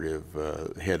cooperative,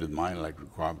 head of my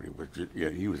electric cooperative, was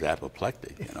he was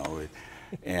apoplectic, you know,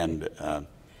 and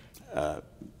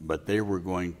but they were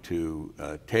going to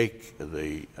take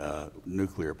the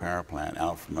nuclear power plant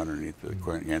out from underneath the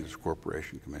Kansas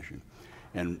Corporation Commission.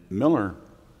 And Miller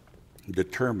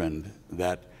determined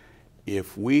that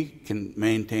if we can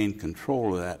maintain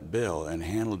control of that bill and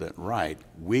handle it right,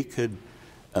 we could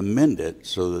amend it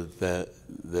so that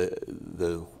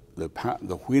the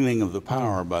wheeling of the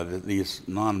power by these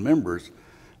non-members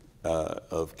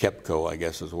of KEPCO, I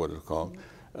guess is what it's called,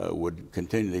 would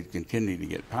continue to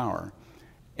get power.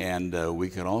 And we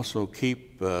could also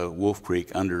keep Wolf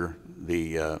Creek under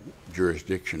the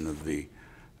jurisdiction of the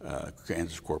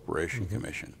Kansas Corporation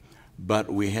Commission.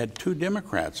 But we had two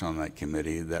Democrats on that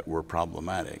committee that were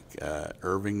problematic,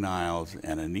 Irving Niles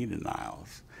and Anita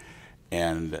Niles.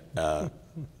 And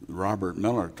Robert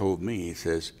Miller told me, he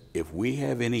says, if we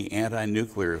have any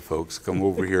anti-nuclear folks come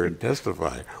over here and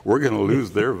testify, we're going to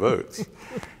lose their votes.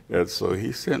 And so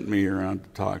he sent me around to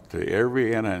talk to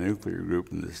every anti-nuclear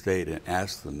group in the state and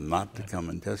asked them not to come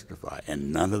and testify,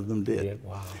 and none of them did.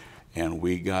 Wow. And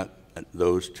we got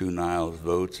those two Niles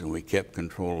votes, and we kept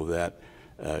control of that.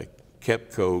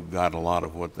 KEPCO got a lot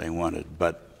of what they wanted,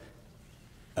 but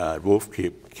Wolf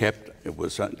Creek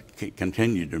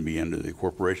continued to be under the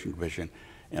Corporation Commission,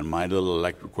 and my little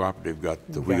electric cooperative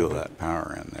got to wheel that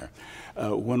power in there.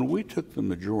 When we took the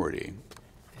majority,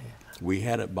 we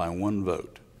had it by one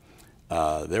vote.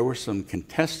 There were some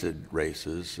contested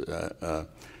races.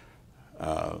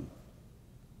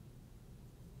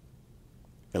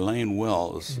 Elaine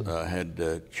Wells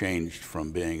had changed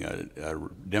from being a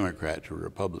Democrat to a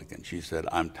Republican. She said,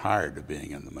 I'm tired of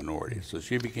being in the minority. So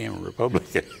she became a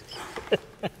Republican.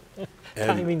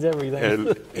 Timing's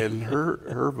everything. and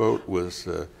her vote was,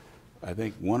 I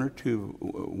think, one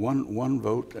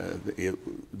vote it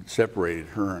separated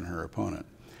her and her opponent.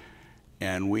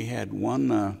 And we had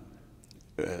one,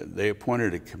 they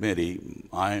appointed a committee.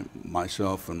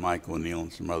 Myself and Mike O'Neill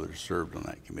and some others served on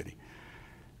that committee.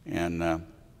 And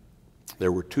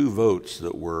there were two votes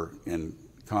that were in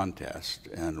contest,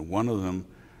 and one of them,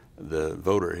 the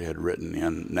voter had written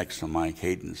in next to Mike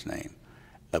Hayden's name,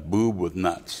 a boob with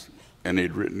nuts, and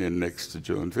he'd written in next to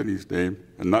Joan Finney's name,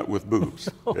 a nut with boobs.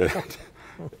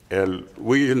 And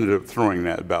we ended up throwing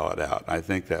that ballot out. I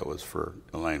think that was for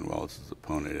Elaine Wells'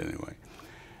 opponent anyway.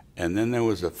 And then there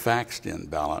was a faxed-in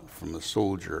ballot from a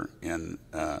soldier in,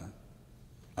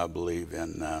 I believe,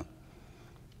 in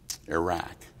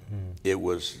Iraq. It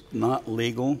was not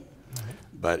legal,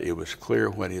 but it was clear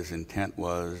what his intent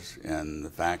was, and the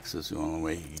fax is the only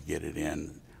way he could get it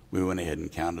in. We went ahead and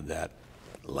counted that.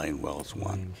 Elaine Wells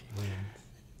won.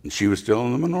 And she was still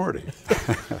in the minority.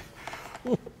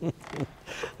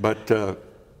 But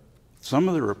some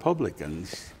of the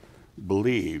Republicans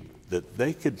believed that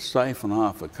they could siphon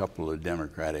off a couple of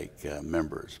Democratic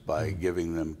members by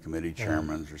giving them committee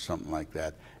chairmen or something like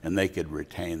that, and they could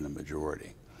retain the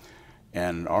majority.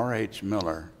 And R.H.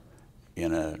 Miller,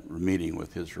 in a meeting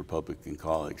with his Republican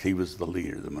colleagues, he was the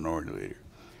leader, the minority leader,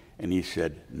 and he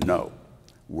said, no,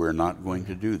 we're not going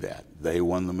to do that. They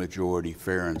won the majority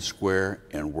fair and square,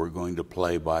 and we're going to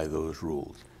play by those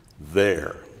rules.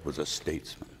 There was a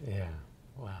statesman. Yeah,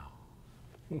 wow.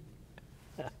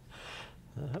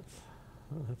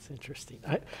 That's interesting.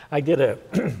 I did a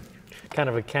kind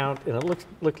of a count, and it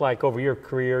looked like over your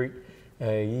career,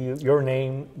 your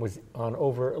name was on a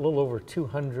little over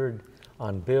 200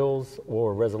 on bills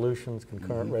or resolutions,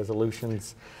 concurrent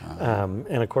resolutions, and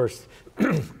of course,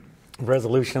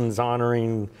 resolutions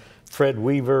honoring Fred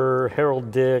Weaver,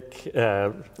 Harold Dick.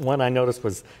 One I noticed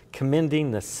was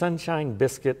commending the Sunshine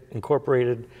Biscuit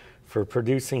Incorporated for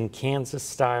producing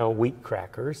Kansas-style wheat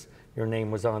crackers. Your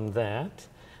name was on that.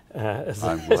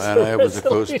 I'm glad I was a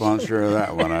co-sponsor of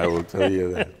that one, I will tell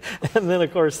you that. And then,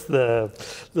 of course, the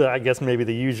I guess maybe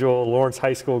the usual Lawrence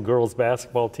High School girls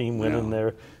basketball team winning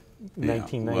their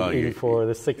 1984,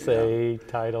 the 6A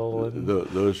title. And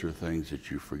those are things that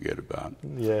you forget about.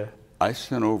 Yeah. I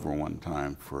sent over one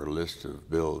time for a list of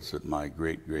bills that my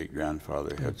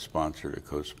great-great-grandfather had sponsored or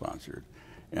co-sponsored,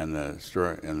 and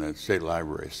the state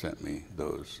library sent me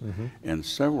those, and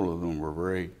several of them were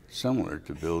very similar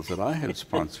to bills that I had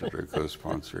sponsored or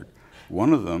co-sponsored.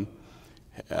 One of them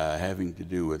having to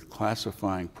do with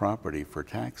classifying property for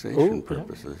taxation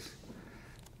purposes.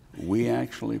 We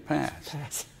actually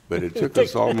passed, but it took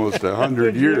us almost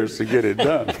 100 years to get it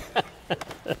done.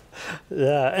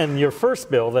 Yeah, and your first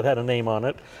bill that had a name on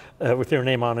it, with your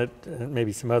name on it,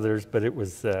 maybe some others, but it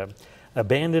was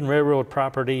abandoned railroad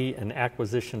property and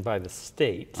acquisition by the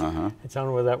state. It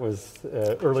sounded like that was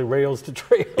early rails to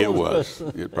trails. It was.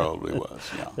 It probably was,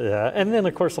 yeah. Yeah, and then,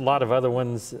 of course, a lot of other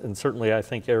ones, and certainly I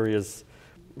think areas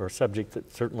or subject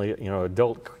that certainly,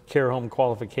 adult care home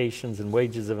qualifications and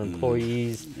wages of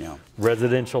employees,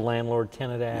 residential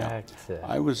landlord-tenant act.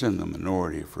 I was in the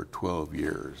minority for 12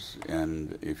 years,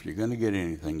 and if you're going to get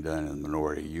anything done in the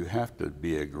minority, you have to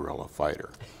be a guerrilla fighter.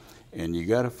 And you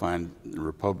got to find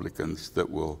Republicans that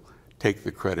will take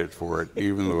the credit for it,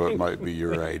 even though it might be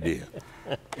your idea.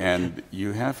 And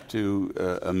you have to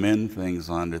amend things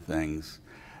onto things.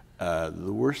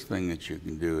 The worst thing that you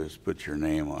can do is put your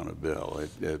name on a bill.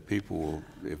 People will,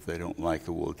 if they don't like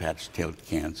it, will attach tilt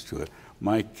cans to it.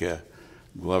 Mike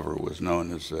Glover was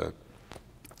known as a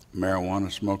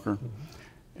marijuana smoker,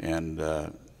 and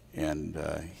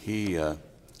he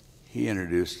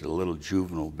introduced a little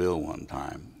juvenile bill one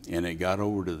time, and it got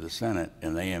over to the Senate,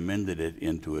 and they amended it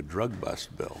into a drug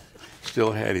bust bill.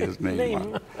 Still had his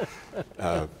name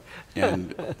on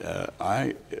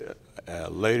it.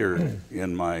 Later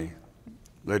in my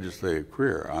legislative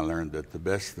career, I learned that the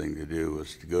best thing to do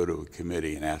was to go to a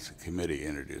committee and ask a committee to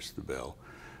introduce the bill,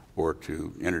 or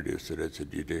to introduce it as a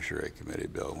Judiciary Committee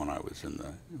bill when I was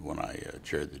when I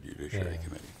chaired the Judiciary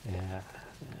Committee.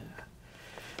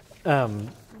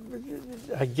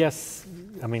 I guess,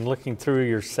 looking through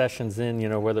your sessions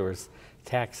whether it was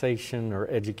taxation or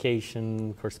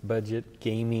education, of course, budget,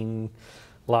 gaming,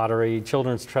 lottery,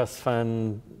 children's trust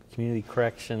fund, community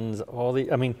corrections, are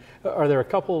there a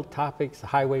couple topics,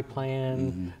 highway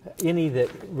plan, any that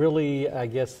really,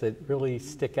 that really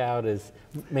stick out as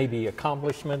maybe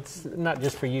accomplishments, not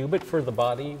just for you, but for the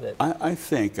body? I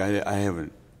think, I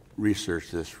haven't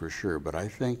researched this for sure, but I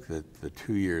think that the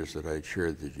 2 years that I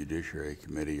chaired the Judiciary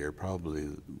Committee are probably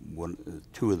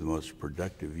two of the most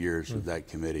productive years of that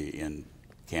committee in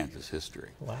Kansas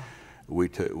history. Wow. We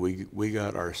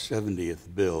got our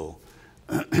 70th bill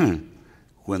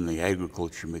when the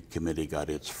Agriculture Committee got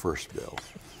its first bill,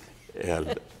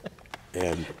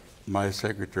 and my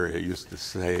secretary used to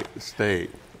stay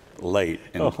late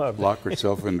and lock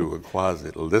herself into a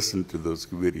closet, listen to those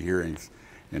committee hearings,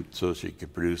 and so she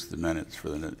could produce the minutes for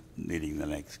the meeting the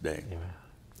next day.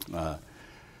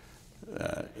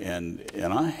 And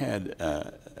I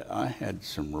had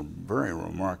some very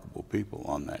remarkable people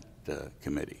on that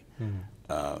committee.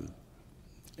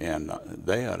 And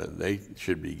they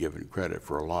should be given credit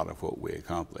for a lot of what we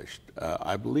accomplished.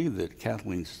 I believe that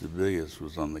Kathleen Stabilius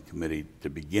was on the committee to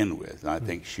begin with. I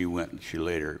think she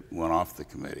later went off the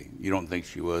committee. You don't think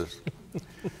she was?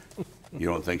 You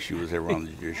don't think she was ever on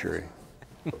the Judiciary?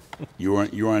 You were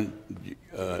on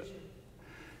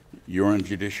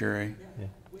Judiciary? Yeah.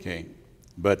 Okay.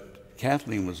 But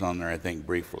Kathleen was on there, I think,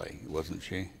 briefly, wasn't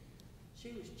she?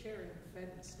 She was chairing the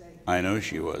Fed and State. I know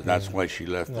she was. That's why she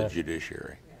left the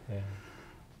Judiciary. Yeah.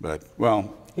 But,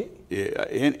 well,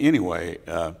 anyway,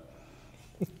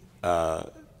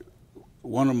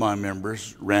 one of my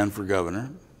members ran for governor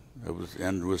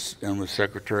and was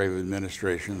Secretary of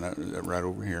Administration, that right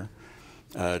over here.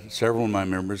 Several of my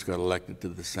members got elected to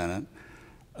the Senate.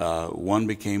 One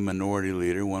became minority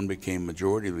leader, one became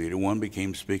majority leader, one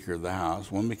became Speaker of the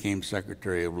House, one became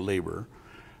Secretary of Labor,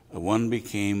 one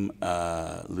became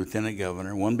Lieutenant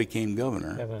Governor, one became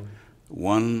Governor,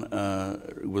 one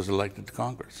was elected to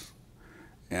Congress.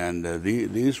 And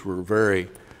these were very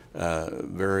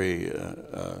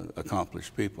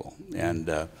accomplished people. And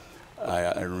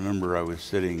I remember I was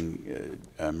sitting,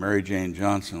 Mary Jane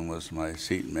Johnson was my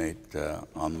seatmate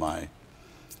on my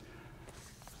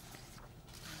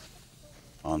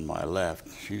on my left.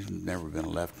 She's never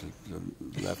been left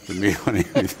to me on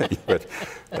anything, but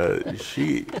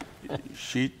she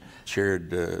chaired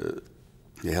the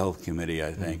health committee,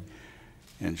 I think,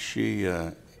 and she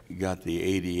got the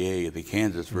ADA, the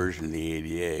Kansas version of the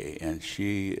ADA, and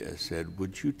she said,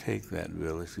 "Would you take that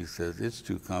bill?" She says, "It's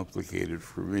too complicated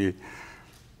for me."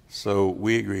 So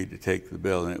we agreed to take the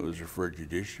bill, and it was referred to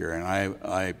Judiciary, and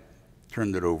I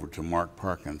turned it over to Mark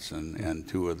Parkinson and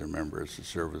 2 other members to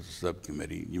serve as a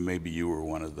subcommittee. Maybe you were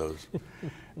one of those.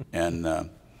 And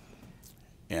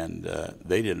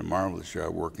they did a marvelous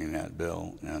job working that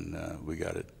bill, and we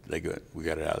got it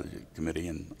out of the committee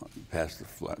and passed the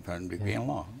and became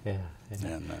law. Yeah.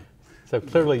 And so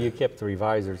clearly you kept the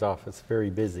revisor's office very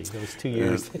busy those 2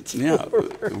 years. Yeah,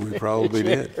 we probably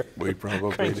did. We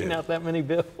probably cranking did. out that many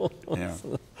bills. Yeah.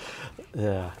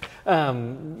 Yeah.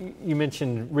 You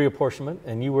mentioned reapportionment,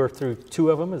 and you were through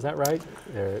 2 of them. Is that right?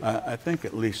 I think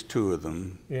at least 2 of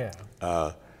them. Yeah.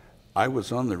 I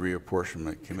was on the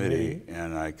reapportionment committee,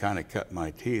 and I kind of cut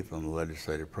my teeth on the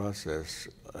legislative process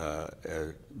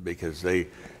because they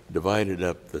divided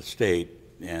up the state,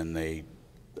 and they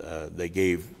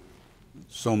gave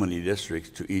so many districts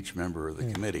to each member of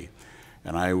the committee.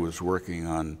 And I was working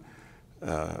on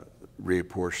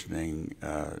reapportioning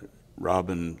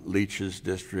Robin Leach's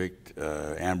district,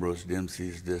 Ambrose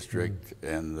Dempsey's district,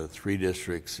 and the 3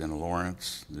 districts in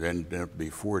Lawrence. Then there'd be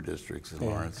 4 districts in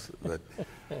Lawrence. But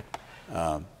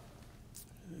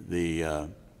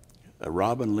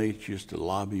Robin Leach used to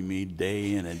lobby me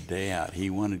day in and day out. He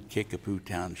wanted Kickapoo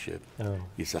Township. Oh.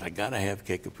 He said, "I got to have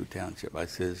Kickapoo Township." I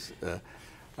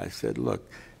said, "Look,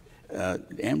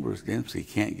 Ambrose Dempsey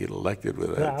can't get elected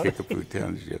without Kickapoo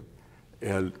Township."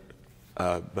 And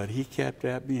but he kept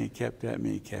at me and kept at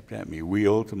me and kept at me. We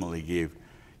ultimately gave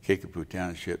Kickapoo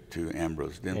Township to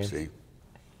Ambrose Dempsey.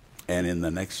 And in the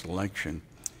next election,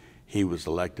 he was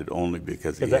elected only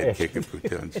because he had Kickapoo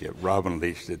Township. Robin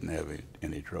Leach didn't have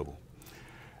any trouble.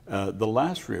 The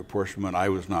last reapportionment I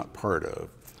was not part of,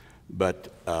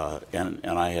 but and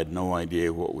I had no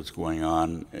idea what was going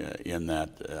on in that.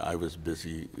 I was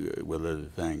busy with other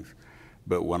things.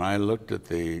 But when I looked at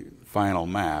the final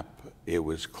map, it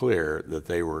was clear that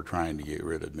they were trying to get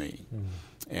rid of me.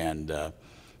 And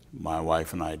my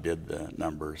wife and I did the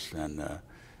numbers, and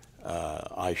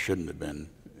I shouldn't have been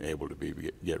able to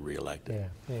get reelected.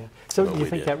 Yeah. So do you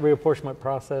think that reapportionment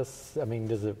process, I mean,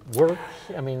 does it work?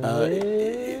 I mean,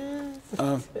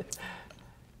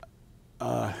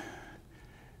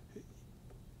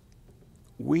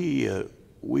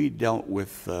 we dealt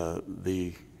with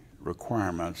the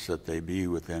requirements that they be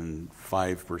within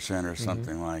 5% or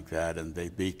something like that, and they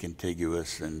be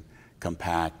contiguous and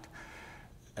compact,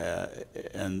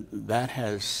 and that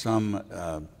has some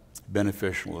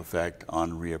beneficial effect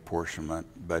on reapportionment,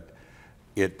 but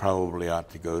it probably ought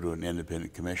to go to an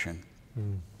independent commission.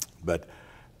 But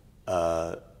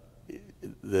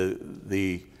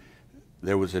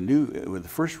there was a new, with the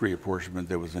first reapportionment,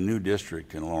 there was a new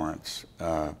district in Lawrence.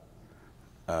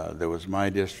 There was my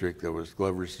district, there was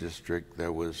Glover's district,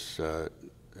 there was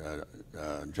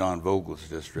John Vogel's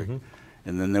district,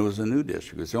 and then there was a new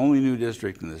district. It was the only new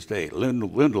district in the state.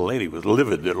 Linda Lady was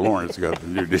livid that Lawrence got the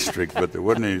new district, but there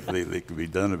wasn't anything that could be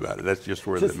done about it. That's just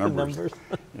where the numbers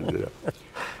ended up.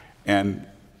 And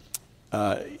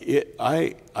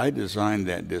I designed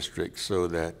that district so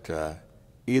that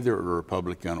either a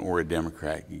Republican or a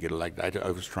Democrat could get elected.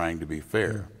 I was trying to be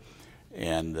fair.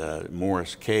 And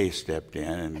Morris Kay stepped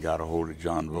in and got a hold of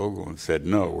John Vogel and said,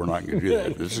 "No, we're not going to do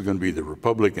that. This is going to be the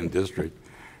Republican district."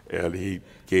 And he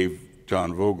gave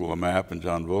John Vogel a map, and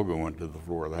John Vogel went to the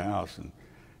floor of the House. And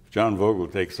if John Vogel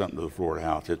takes something to the floor of the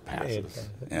House, it passes.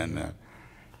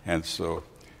 And so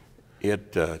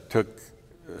it took,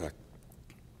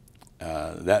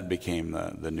 that became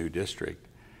the new district.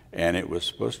 And it was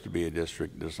supposed to be a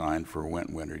district designed for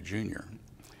Wint Winter Jr.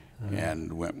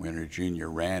 And Wint Winter Jr.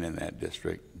 ran in that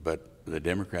district, but the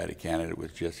Democratic candidate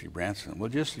was Jesse Branson. Well,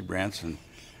 Jesse Branson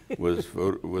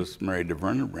was married to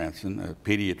Vernon Branson, a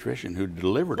pediatrician who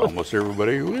delivered almost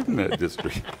everybody who lived in that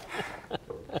district.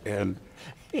 And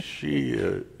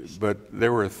but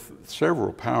there were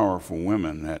several powerful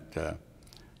women that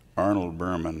Arnold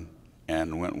Berman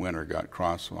and Wint Winter got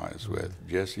crosswise with,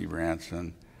 Jesse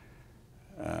Branson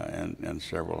and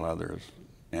several others.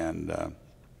 And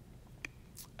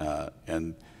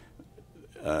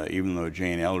even though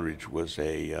Jane Eldridge was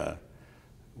a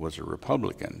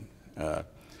Republican,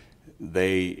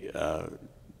 they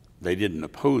didn't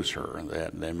oppose her.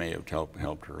 They may have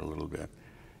helped her a little bit,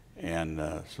 and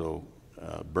so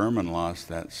Berman lost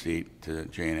that seat to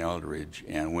Jane Eldridge,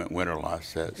 and Wint Winter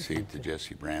lost that seat to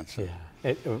Jesse Branson.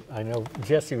 I know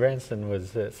Jesse Ranson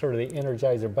was sort of the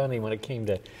Energizer Bunny when it came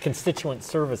to constituent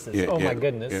services. My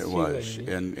goodness. It was.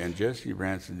 And Jesse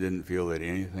Ranson didn't feel that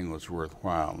anything was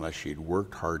worthwhile unless she'd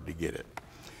worked hard to get it.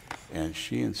 And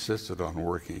she insisted on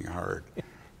working hard.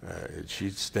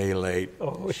 She'd stay late.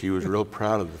 She was real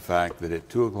proud of the fact that at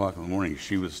 2 o'clock in the morning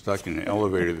she was stuck in an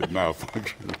elevator that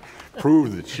malfunctioned.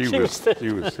 Proved that she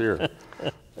was here.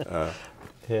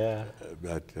 Yeah.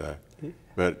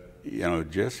 But you know,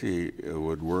 Jesse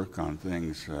would work on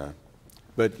things.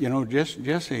 But you know,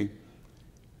 Jesse,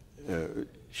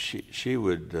 she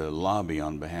would lobby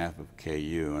on behalf of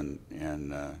KU,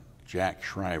 and Jack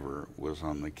Shriver was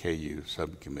on the KU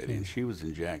subcommittee, and she was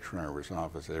in Jack Shriver's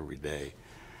office every day,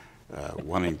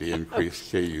 wanting to increase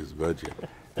KU's budget.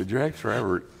 But Jack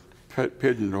Shriver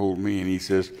pigeonholed me, and he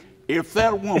says, "If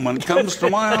that woman comes to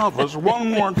my office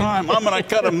one more time, I'm going to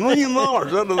cut $1 million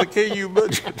out of the KU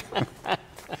budget."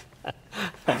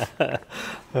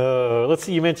 Let's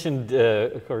see, you mentioned,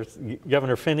 of course,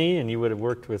 Governor Finney, and you would have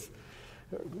worked with,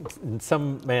 in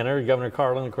some manner, Governor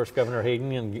Carlin, of course, Governor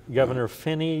Hayden, and Governor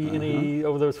Finney. Any,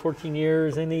 over those 14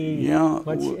 years,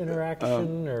 much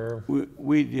interaction? Or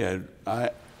we did.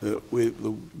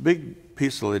 The big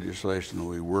piece of legislation that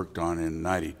we worked on in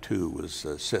 '92 was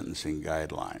sentencing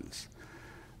guidelines.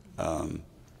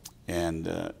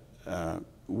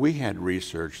 We had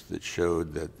research that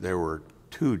showed that there were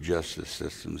 2 justice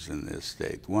systems in this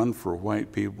state, one for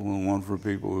white people and one for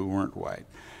people who weren't white.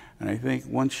 And I think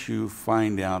once you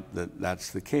find out that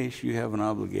that's the case, you have an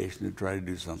obligation to try to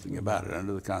do something about it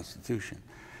under the Constitution.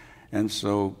 And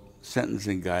so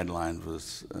sentencing guidelines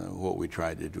was what we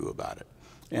tried to do about it.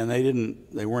 And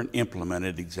they weren't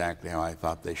implemented exactly how I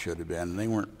thought they should have been, and they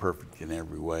weren't perfect in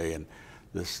every way. And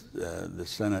the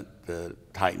Senate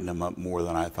tightened them up more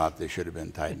than I thought they should have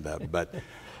been tightened up. But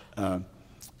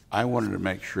I wanted to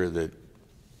make sure that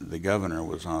the governor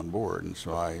was on board, and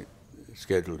so I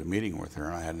scheduled a meeting with her,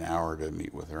 and I had an hour to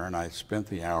meet with her, and I spent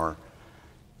the hour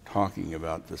talking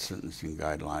about the sentencing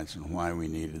guidelines and why we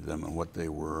needed them and what they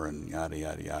were and yada,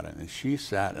 yada, yada. And she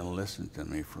sat and listened to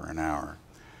me for an hour.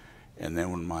 And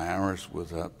then when my hours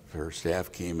was up, her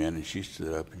staff came in, and she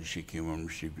stood up, and she came over,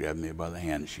 and she grabbed me by the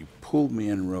hand, and she pulled me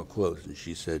in real close, and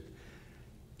she said,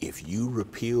 "If you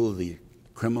repeal the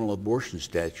criminal abortion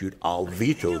statute, I'll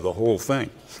veto the whole thing."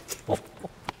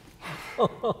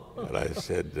 And I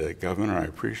said, "Governor, I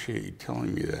appreciate you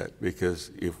telling me that, because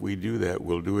if we do that,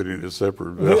 we'll do it in a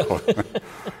separate bill."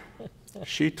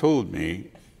 She told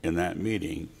me in that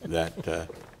meeting that,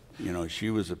 she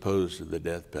was opposed to the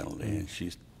death penalty, and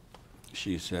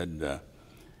she said,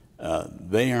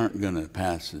 they aren't going to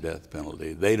pass the death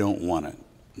penalty. They don't want it.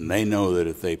 And they know that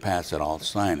if they pass it, I'll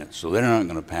sign it. So they're not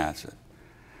going to pass it.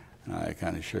 And I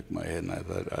kind of shook my head, and I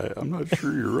thought, I'm not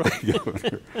sure you're right,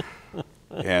 Governor.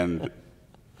 And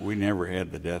we never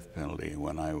had the death penalty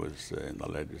when I was in the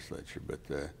legislature, but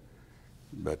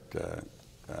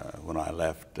when I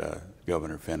left,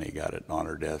 Governor Finney got it on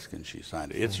her desk, and she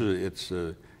signed it.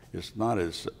 It's not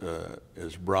as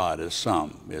broad as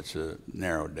some. It's a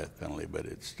narrow death penalty, but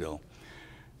it's still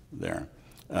there.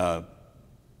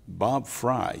 Bob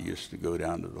Fry used to go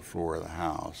down to the floor of the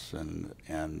House, and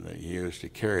he used to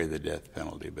carry the death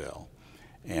penalty bill.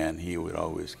 And he would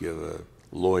always give a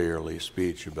lawyerly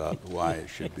speech about why it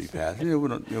should be passed. It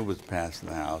was passed in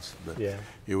the House, but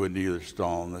it would either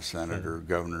stall in the Senate or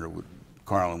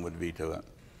Carlin would veto it.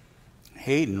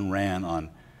 Hayden ran on,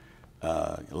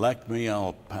 elect me,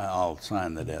 I'll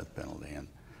sign the death penalty.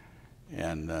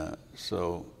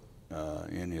 So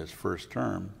in his first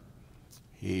term,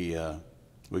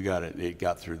 it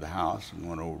got through the House and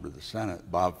went over to the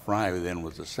Senate. Bob Fry then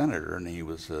was a senator, and he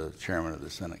was chairman of the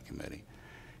Senate committee.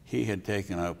 He had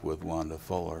taken up with Wanda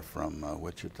Fuller from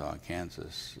Wichita,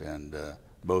 Kansas, and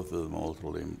both of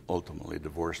them ultimately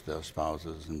divorced their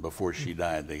spouses, and before she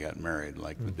died, they got married,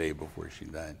 like the day before she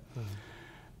died.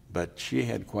 But she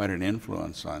had quite an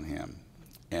influence on him,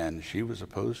 and she was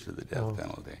opposed to the death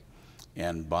penalty.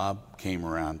 And Bob came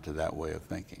around to that way of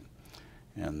thinking.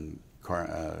 And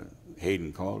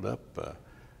Hayden called up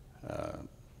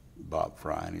Bob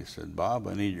Fry, and he said, "Bob,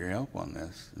 I need your help on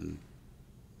this." And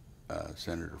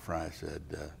Senator Fry said,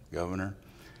 "Governor,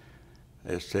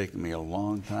 it's taken me a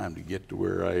long time to get to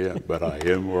where I am, but I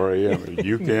am where I am, and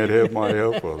you can't have my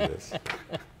help on this."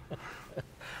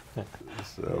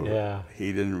 So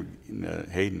Hayden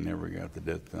never got the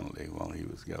death penalty while he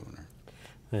was governor.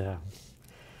 Yeah.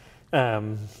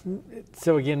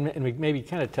 So again, and we maybe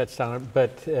kind of touched on it,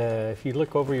 but if you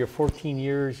look over your 14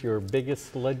 years, your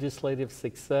biggest legislative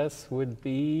success would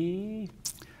be?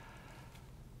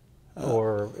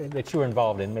 or that you were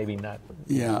involved in, maybe not.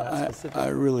 Yeah, not specific. I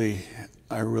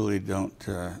really don't.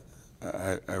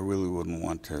 I really wouldn't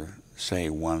want to say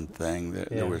one thing.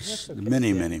 There was okay.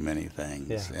 many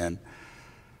things, Yeah.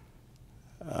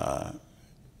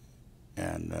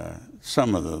 and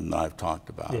some of them I've talked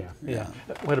about. Yeah.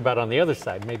 What about on the other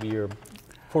side? Maybe your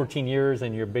 14 years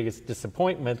and your biggest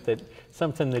disappointment, that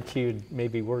something that you'd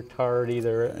maybe worked hard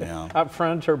either up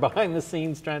front or behind the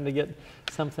scenes trying to get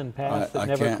something passed that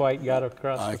never quite got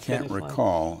across the finish line? I can't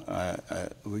recall.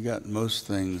 We got most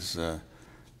things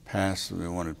passed that we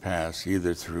wanted passed,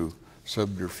 either through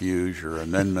subterfuge or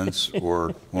amendments,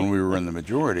 or when we were in the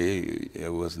majority,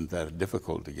 it wasn't that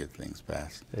difficult to get things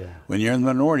passed. Yeah. When you're in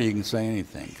the minority, you can say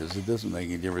anything because it doesn't make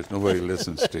any difference. Nobody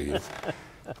listens to you.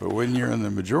 But when you're in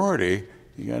the majority,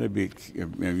 you got to be,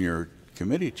 in your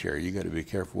committee chair, you got to be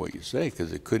careful what you say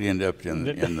because it could end up in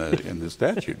the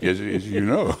statute, as you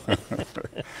know.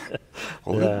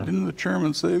 Well, didn't the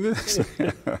chairman say this?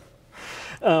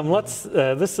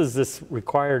 This is this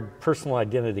required personal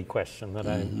identity question that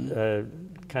I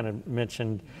kind of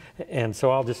mentioned, and so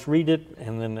I'll just read it,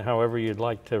 and then however you'd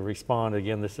like to respond.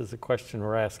 Again, this is a question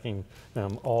we're asking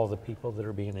all the people that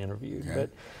are being interviewed. Okay.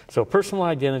 So personal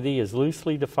identity is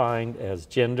loosely defined as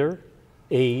gender,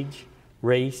 age,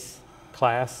 race,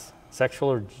 class, sexual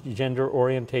or gender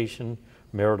orientation,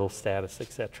 marital status,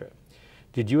 etc.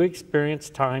 Did you experience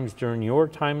times during your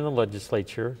time in the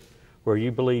legislature where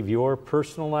you believe your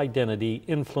personal identity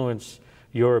influenced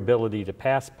your ability to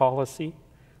pass policy,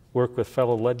 work with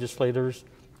fellow legislators,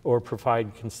 or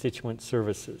provide constituent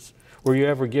services? Were you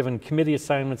ever given committee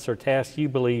assignments or tasks you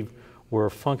believe were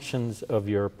functions of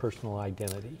your personal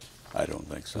identity? I don't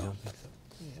think so. I don't think so.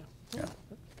 Yeah.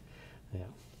 Yeah.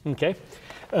 Okay.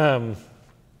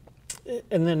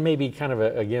 And then maybe kind of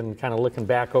again, kind of looking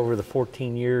back over the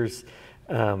 14 years,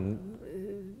 I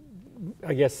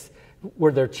guess,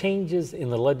 were there changes in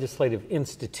the legislative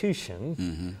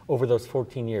institution over those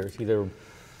 14 years? Either,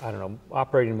 I don't know,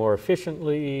 operating more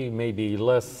efficiently, maybe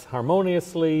less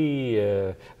harmoniously?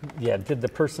 Did the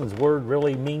person's word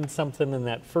really mean something in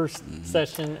that first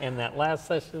session and that last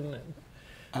session?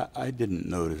 I didn't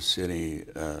notice any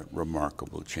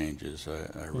remarkable changes.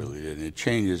 I really didn't. It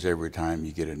changes every time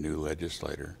you get a new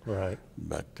legislator. Right.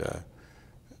 But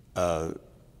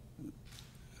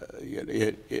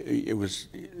it was,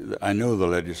 I know the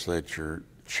legislature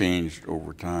changed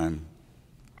over time.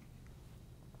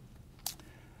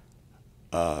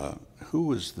 Who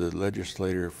was the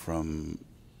legislator from,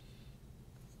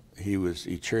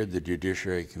 he chaired the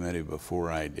Judiciary Committee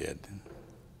before I did.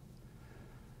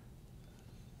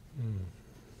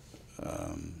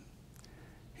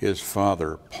 His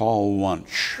father, Paul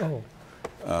Wunsch.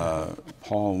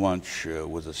 Paul Wunsch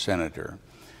was a senator,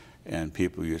 and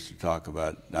people used to talk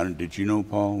about, did you know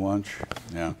Paul Wunsch?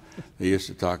 Yeah. They used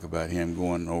to talk about him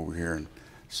going over here and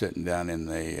sitting down in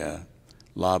the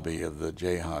lobby of the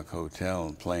Jayhawk Hotel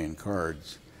and playing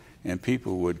cards, and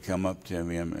people would come up to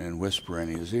him and whisper in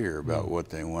his ear about what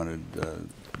they wanted,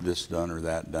 this done or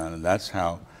that done, and that's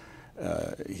how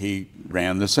he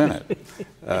ran the Senate.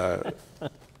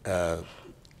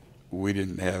 We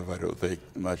didn't have, I don't think,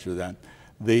 much of that.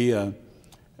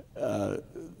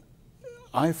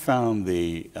 I found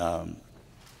the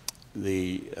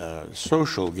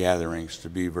social gatherings to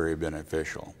be very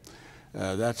beneficial.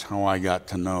 That's how I got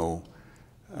to know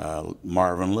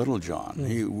Marvin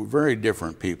Littlejohn. Very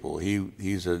different people.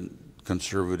 He's a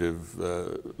conservative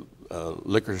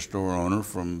liquor store owner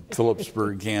from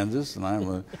Phillipsburg, Kansas, and I'm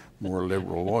a more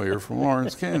liberal lawyer from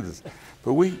Lawrence, Kansas.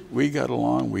 But we got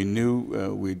along. We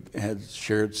knew we had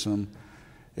shared some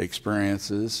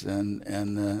experiences,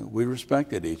 and we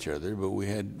respected each other, but we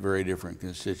had very different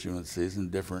constituencies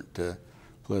and different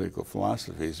political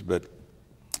philosophies. But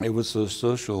it was those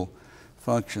social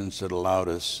functions that allowed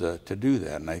us to do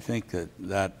that, and I think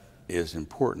that is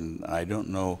important. I don't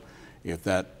know if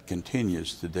that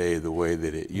continues today the way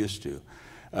that it used to.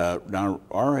 Now,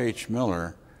 R.H.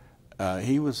 Miller,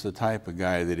 he was the type of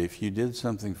guy that if you did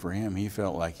something for him, he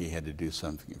felt like he had to do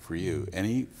something for you. And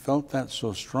he felt that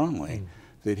so strongly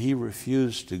that he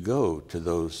refused to go to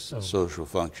those social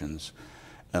functions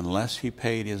unless he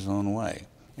paid his own way.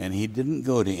 And he didn't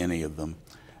go to any of them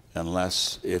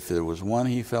unless, if there was one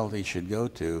he felt he should go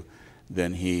to,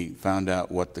 then he found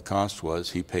out what the cost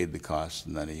was, he paid the cost,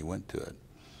 and then he went to it.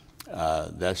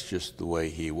 That's just the way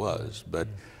he was. But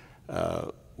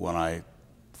when I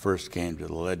first came to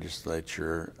the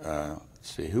legislature, let's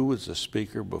see, who was the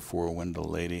speaker before Wendell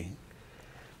Lady?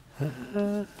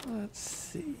 Let's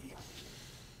see.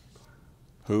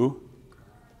 Who?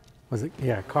 Was it,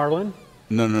 Carlin?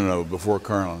 No, before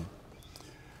Carlin.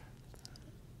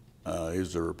 He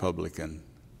was a Republican.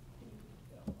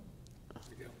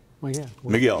 Well, yeah.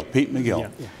 Pete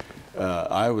McGill. Yeah,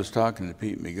 I was talking to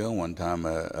Pete McGill one time.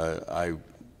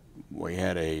 We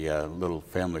had a little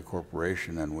family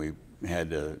corporation, and we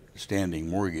had a standing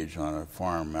mortgage on a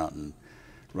farm out in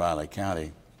Riley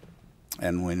County.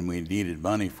 And when we needed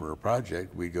money for a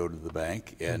project, we'd go to the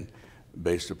bank, and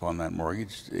based upon that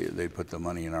mortgage, they put the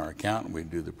money in our account, and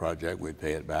we'd do the project, we'd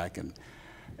pay it back.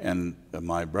 And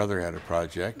my brother had a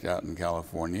project out in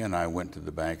California, and I went to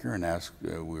the banker and asked,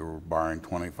 we were borrowing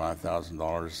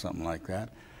 $25,000, something like that.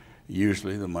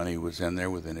 Usually the money was in there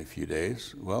within a few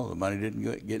days. Well, the money didn't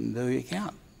get into the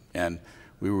account. And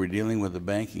we were dealing with a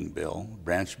banking bill,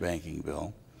 branch banking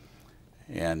bill,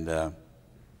 and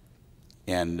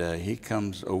he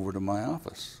comes over to my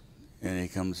office, and he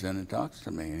comes in and talks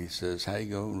to me, and he says, how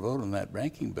you go and vote on that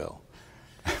banking bill?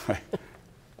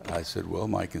 I said, well,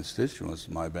 my constituents,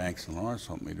 my banks in Lawrence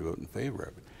want me to vote in favor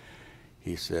of it.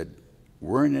 He said,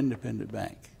 we're an independent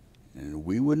bank, and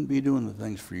we wouldn't be doing the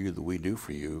things for you that we do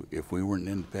for you if we weren't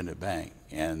an independent bank,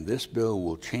 and this bill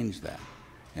will change that.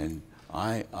 And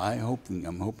I'm hoping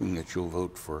that you'll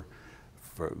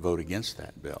vote against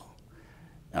that bill.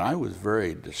 And I was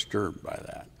very disturbed by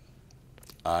that.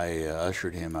 I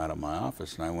ushered him out of my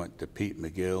office, and I went to Pete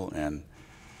McGill, and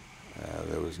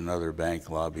there was another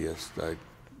bank lobbyist, I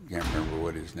can't remember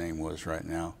what his name was right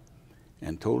now,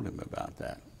 and told him about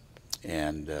that.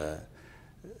 And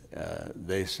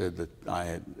they said that I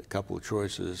had a couple of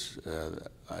choices.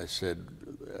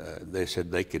 They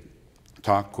said they could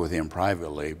talk with him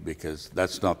privately because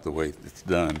that's not the way it's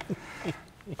done.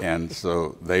 And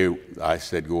so I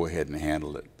said, go ahead and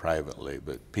handle it privately.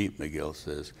 But Pete McGill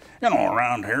says,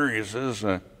 around here, he says,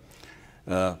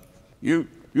 you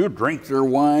drink their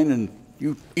wine and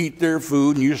you eat their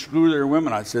food and you screw their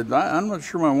women. I said, I'm not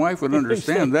sure my wife would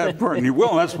understand that part. And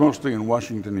well, that's mostly in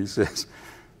Washington, he says.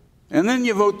 And then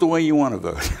you vote the way you want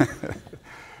to vote.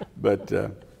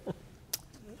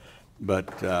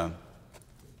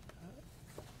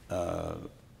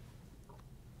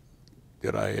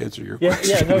 Did I answer your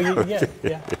question?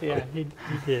 You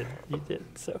did.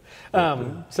 So,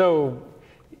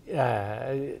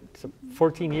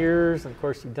 14 years, and of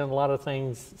course you've done a lot of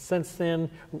things since then.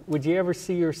 Would you ever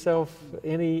see yourself,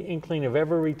 any inkling of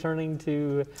ever returning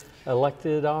to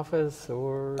elected office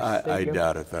or I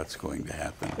doubt if that's going to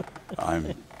happen.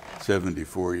 I'm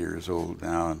 74 years old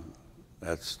now, and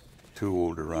that's too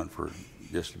old to run for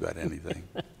just about anything.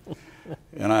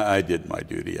 And I did my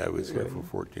duty. I was here for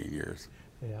 14 years.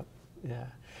 Yeah.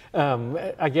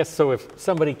 I guess so. If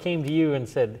somebody came to you and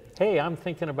said, "Hey, I'm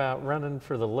thinking about running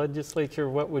for the legislature,"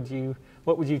 what would you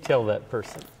tell that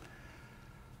person?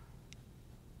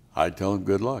 I'd tell them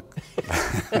good luck.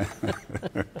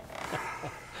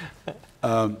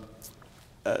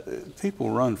 People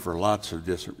run for lots of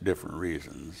different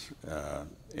reasons,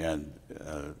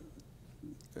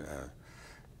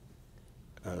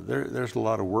 there's a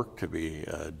lot of work to be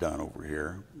done over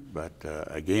here. But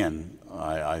again,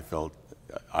 I felt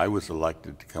I was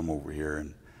elected to come over here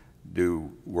and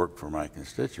do work for my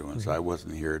constituents. I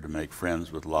wasn't here to make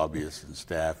friends with lobbyists and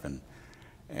staff and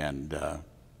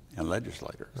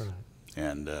legislators. Right.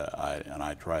 And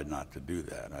I tried not to do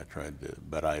that. I tried to,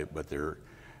 but I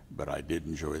did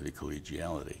enjoy the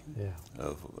collegiality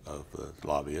of the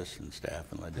lobbyists and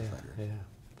staff and legislators. Yeah.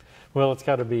 Well, it's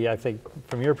got to be, I think,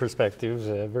 from your perspective,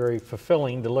 very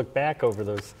fulfilling to look back over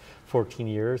those 14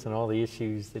 years and all the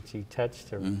issues that you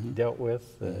touched or dealt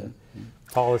with,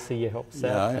 policy you helped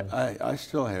set. Yeah, I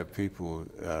still have people,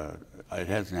 it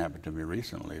hasn't happened to me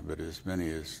recently, but as many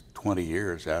as 20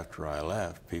 years after I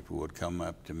left, people would come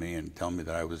up to me and tell me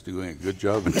that I was doing a good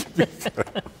job and that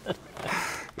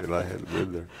I hadn't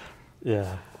been there.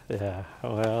 Yeah.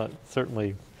 Well,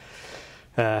 certainly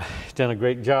done a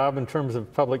great job in terms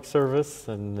of public service,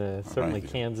 and certainly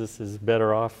Kansas is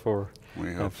better off for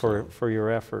your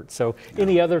efforts. So,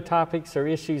 any other topics or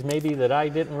issues maybe that I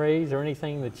didn't raise, or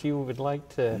anything that you would like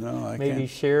to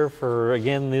share? For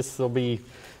again, this will be,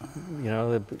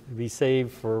 be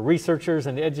saved for researchers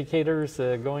and educators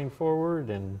going forward.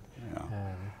 And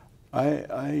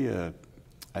I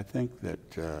think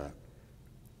that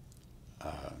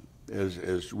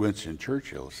as Winston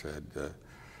Churchill said.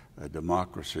 A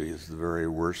democracy is the very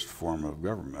worst form of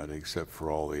government, except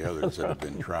for all the others that have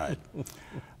been tried.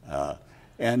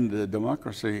 And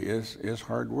democracy is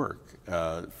hard work.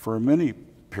 For many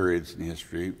periods in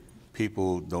history,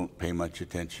 people don't pay much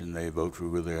attention. They vote for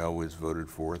who they always voted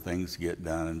for. Things get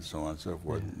done, and so on and so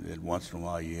forth. Yeah. And once in a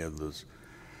while, you have those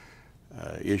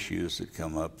issues that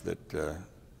come up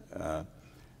that.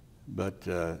 But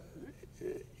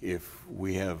if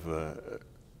we have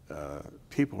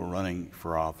people running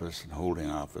for office and holding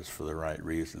office for the right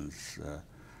reasons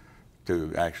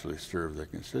to actually serve their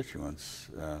constituents,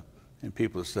 and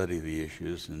people study the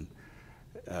issues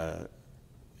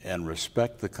and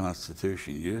respect the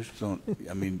Constitution. You just don't,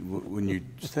 I mean, when you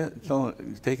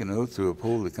take an oath to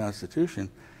uphold the Constitution,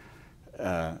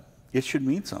 it should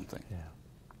mean something. Yeah.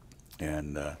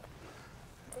 And,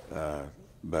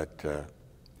 but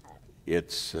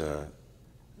it's,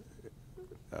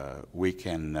 we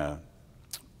can,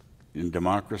 in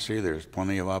democracy, there's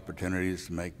plenty of opportunities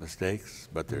to make mistakes,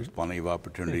 but there's plenty of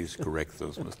opportunities to correct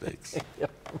those mistakes.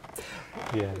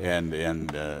 Yeah.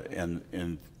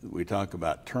 And we talk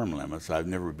about term limits. I've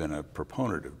never been a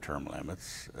proponent of term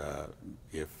limits.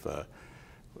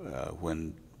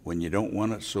 When you don't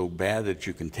want it so bad that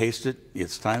you can taste it,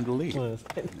 it's time to leave.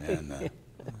 And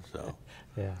so.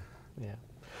 Yeah, yeah.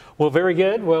 Well, very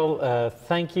good. Well,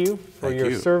 thank you for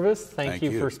your service. Thank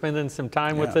you for spending some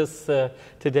time with us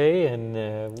today,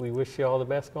 and we wish you all the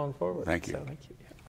best going forward. Thank you. So, thank you.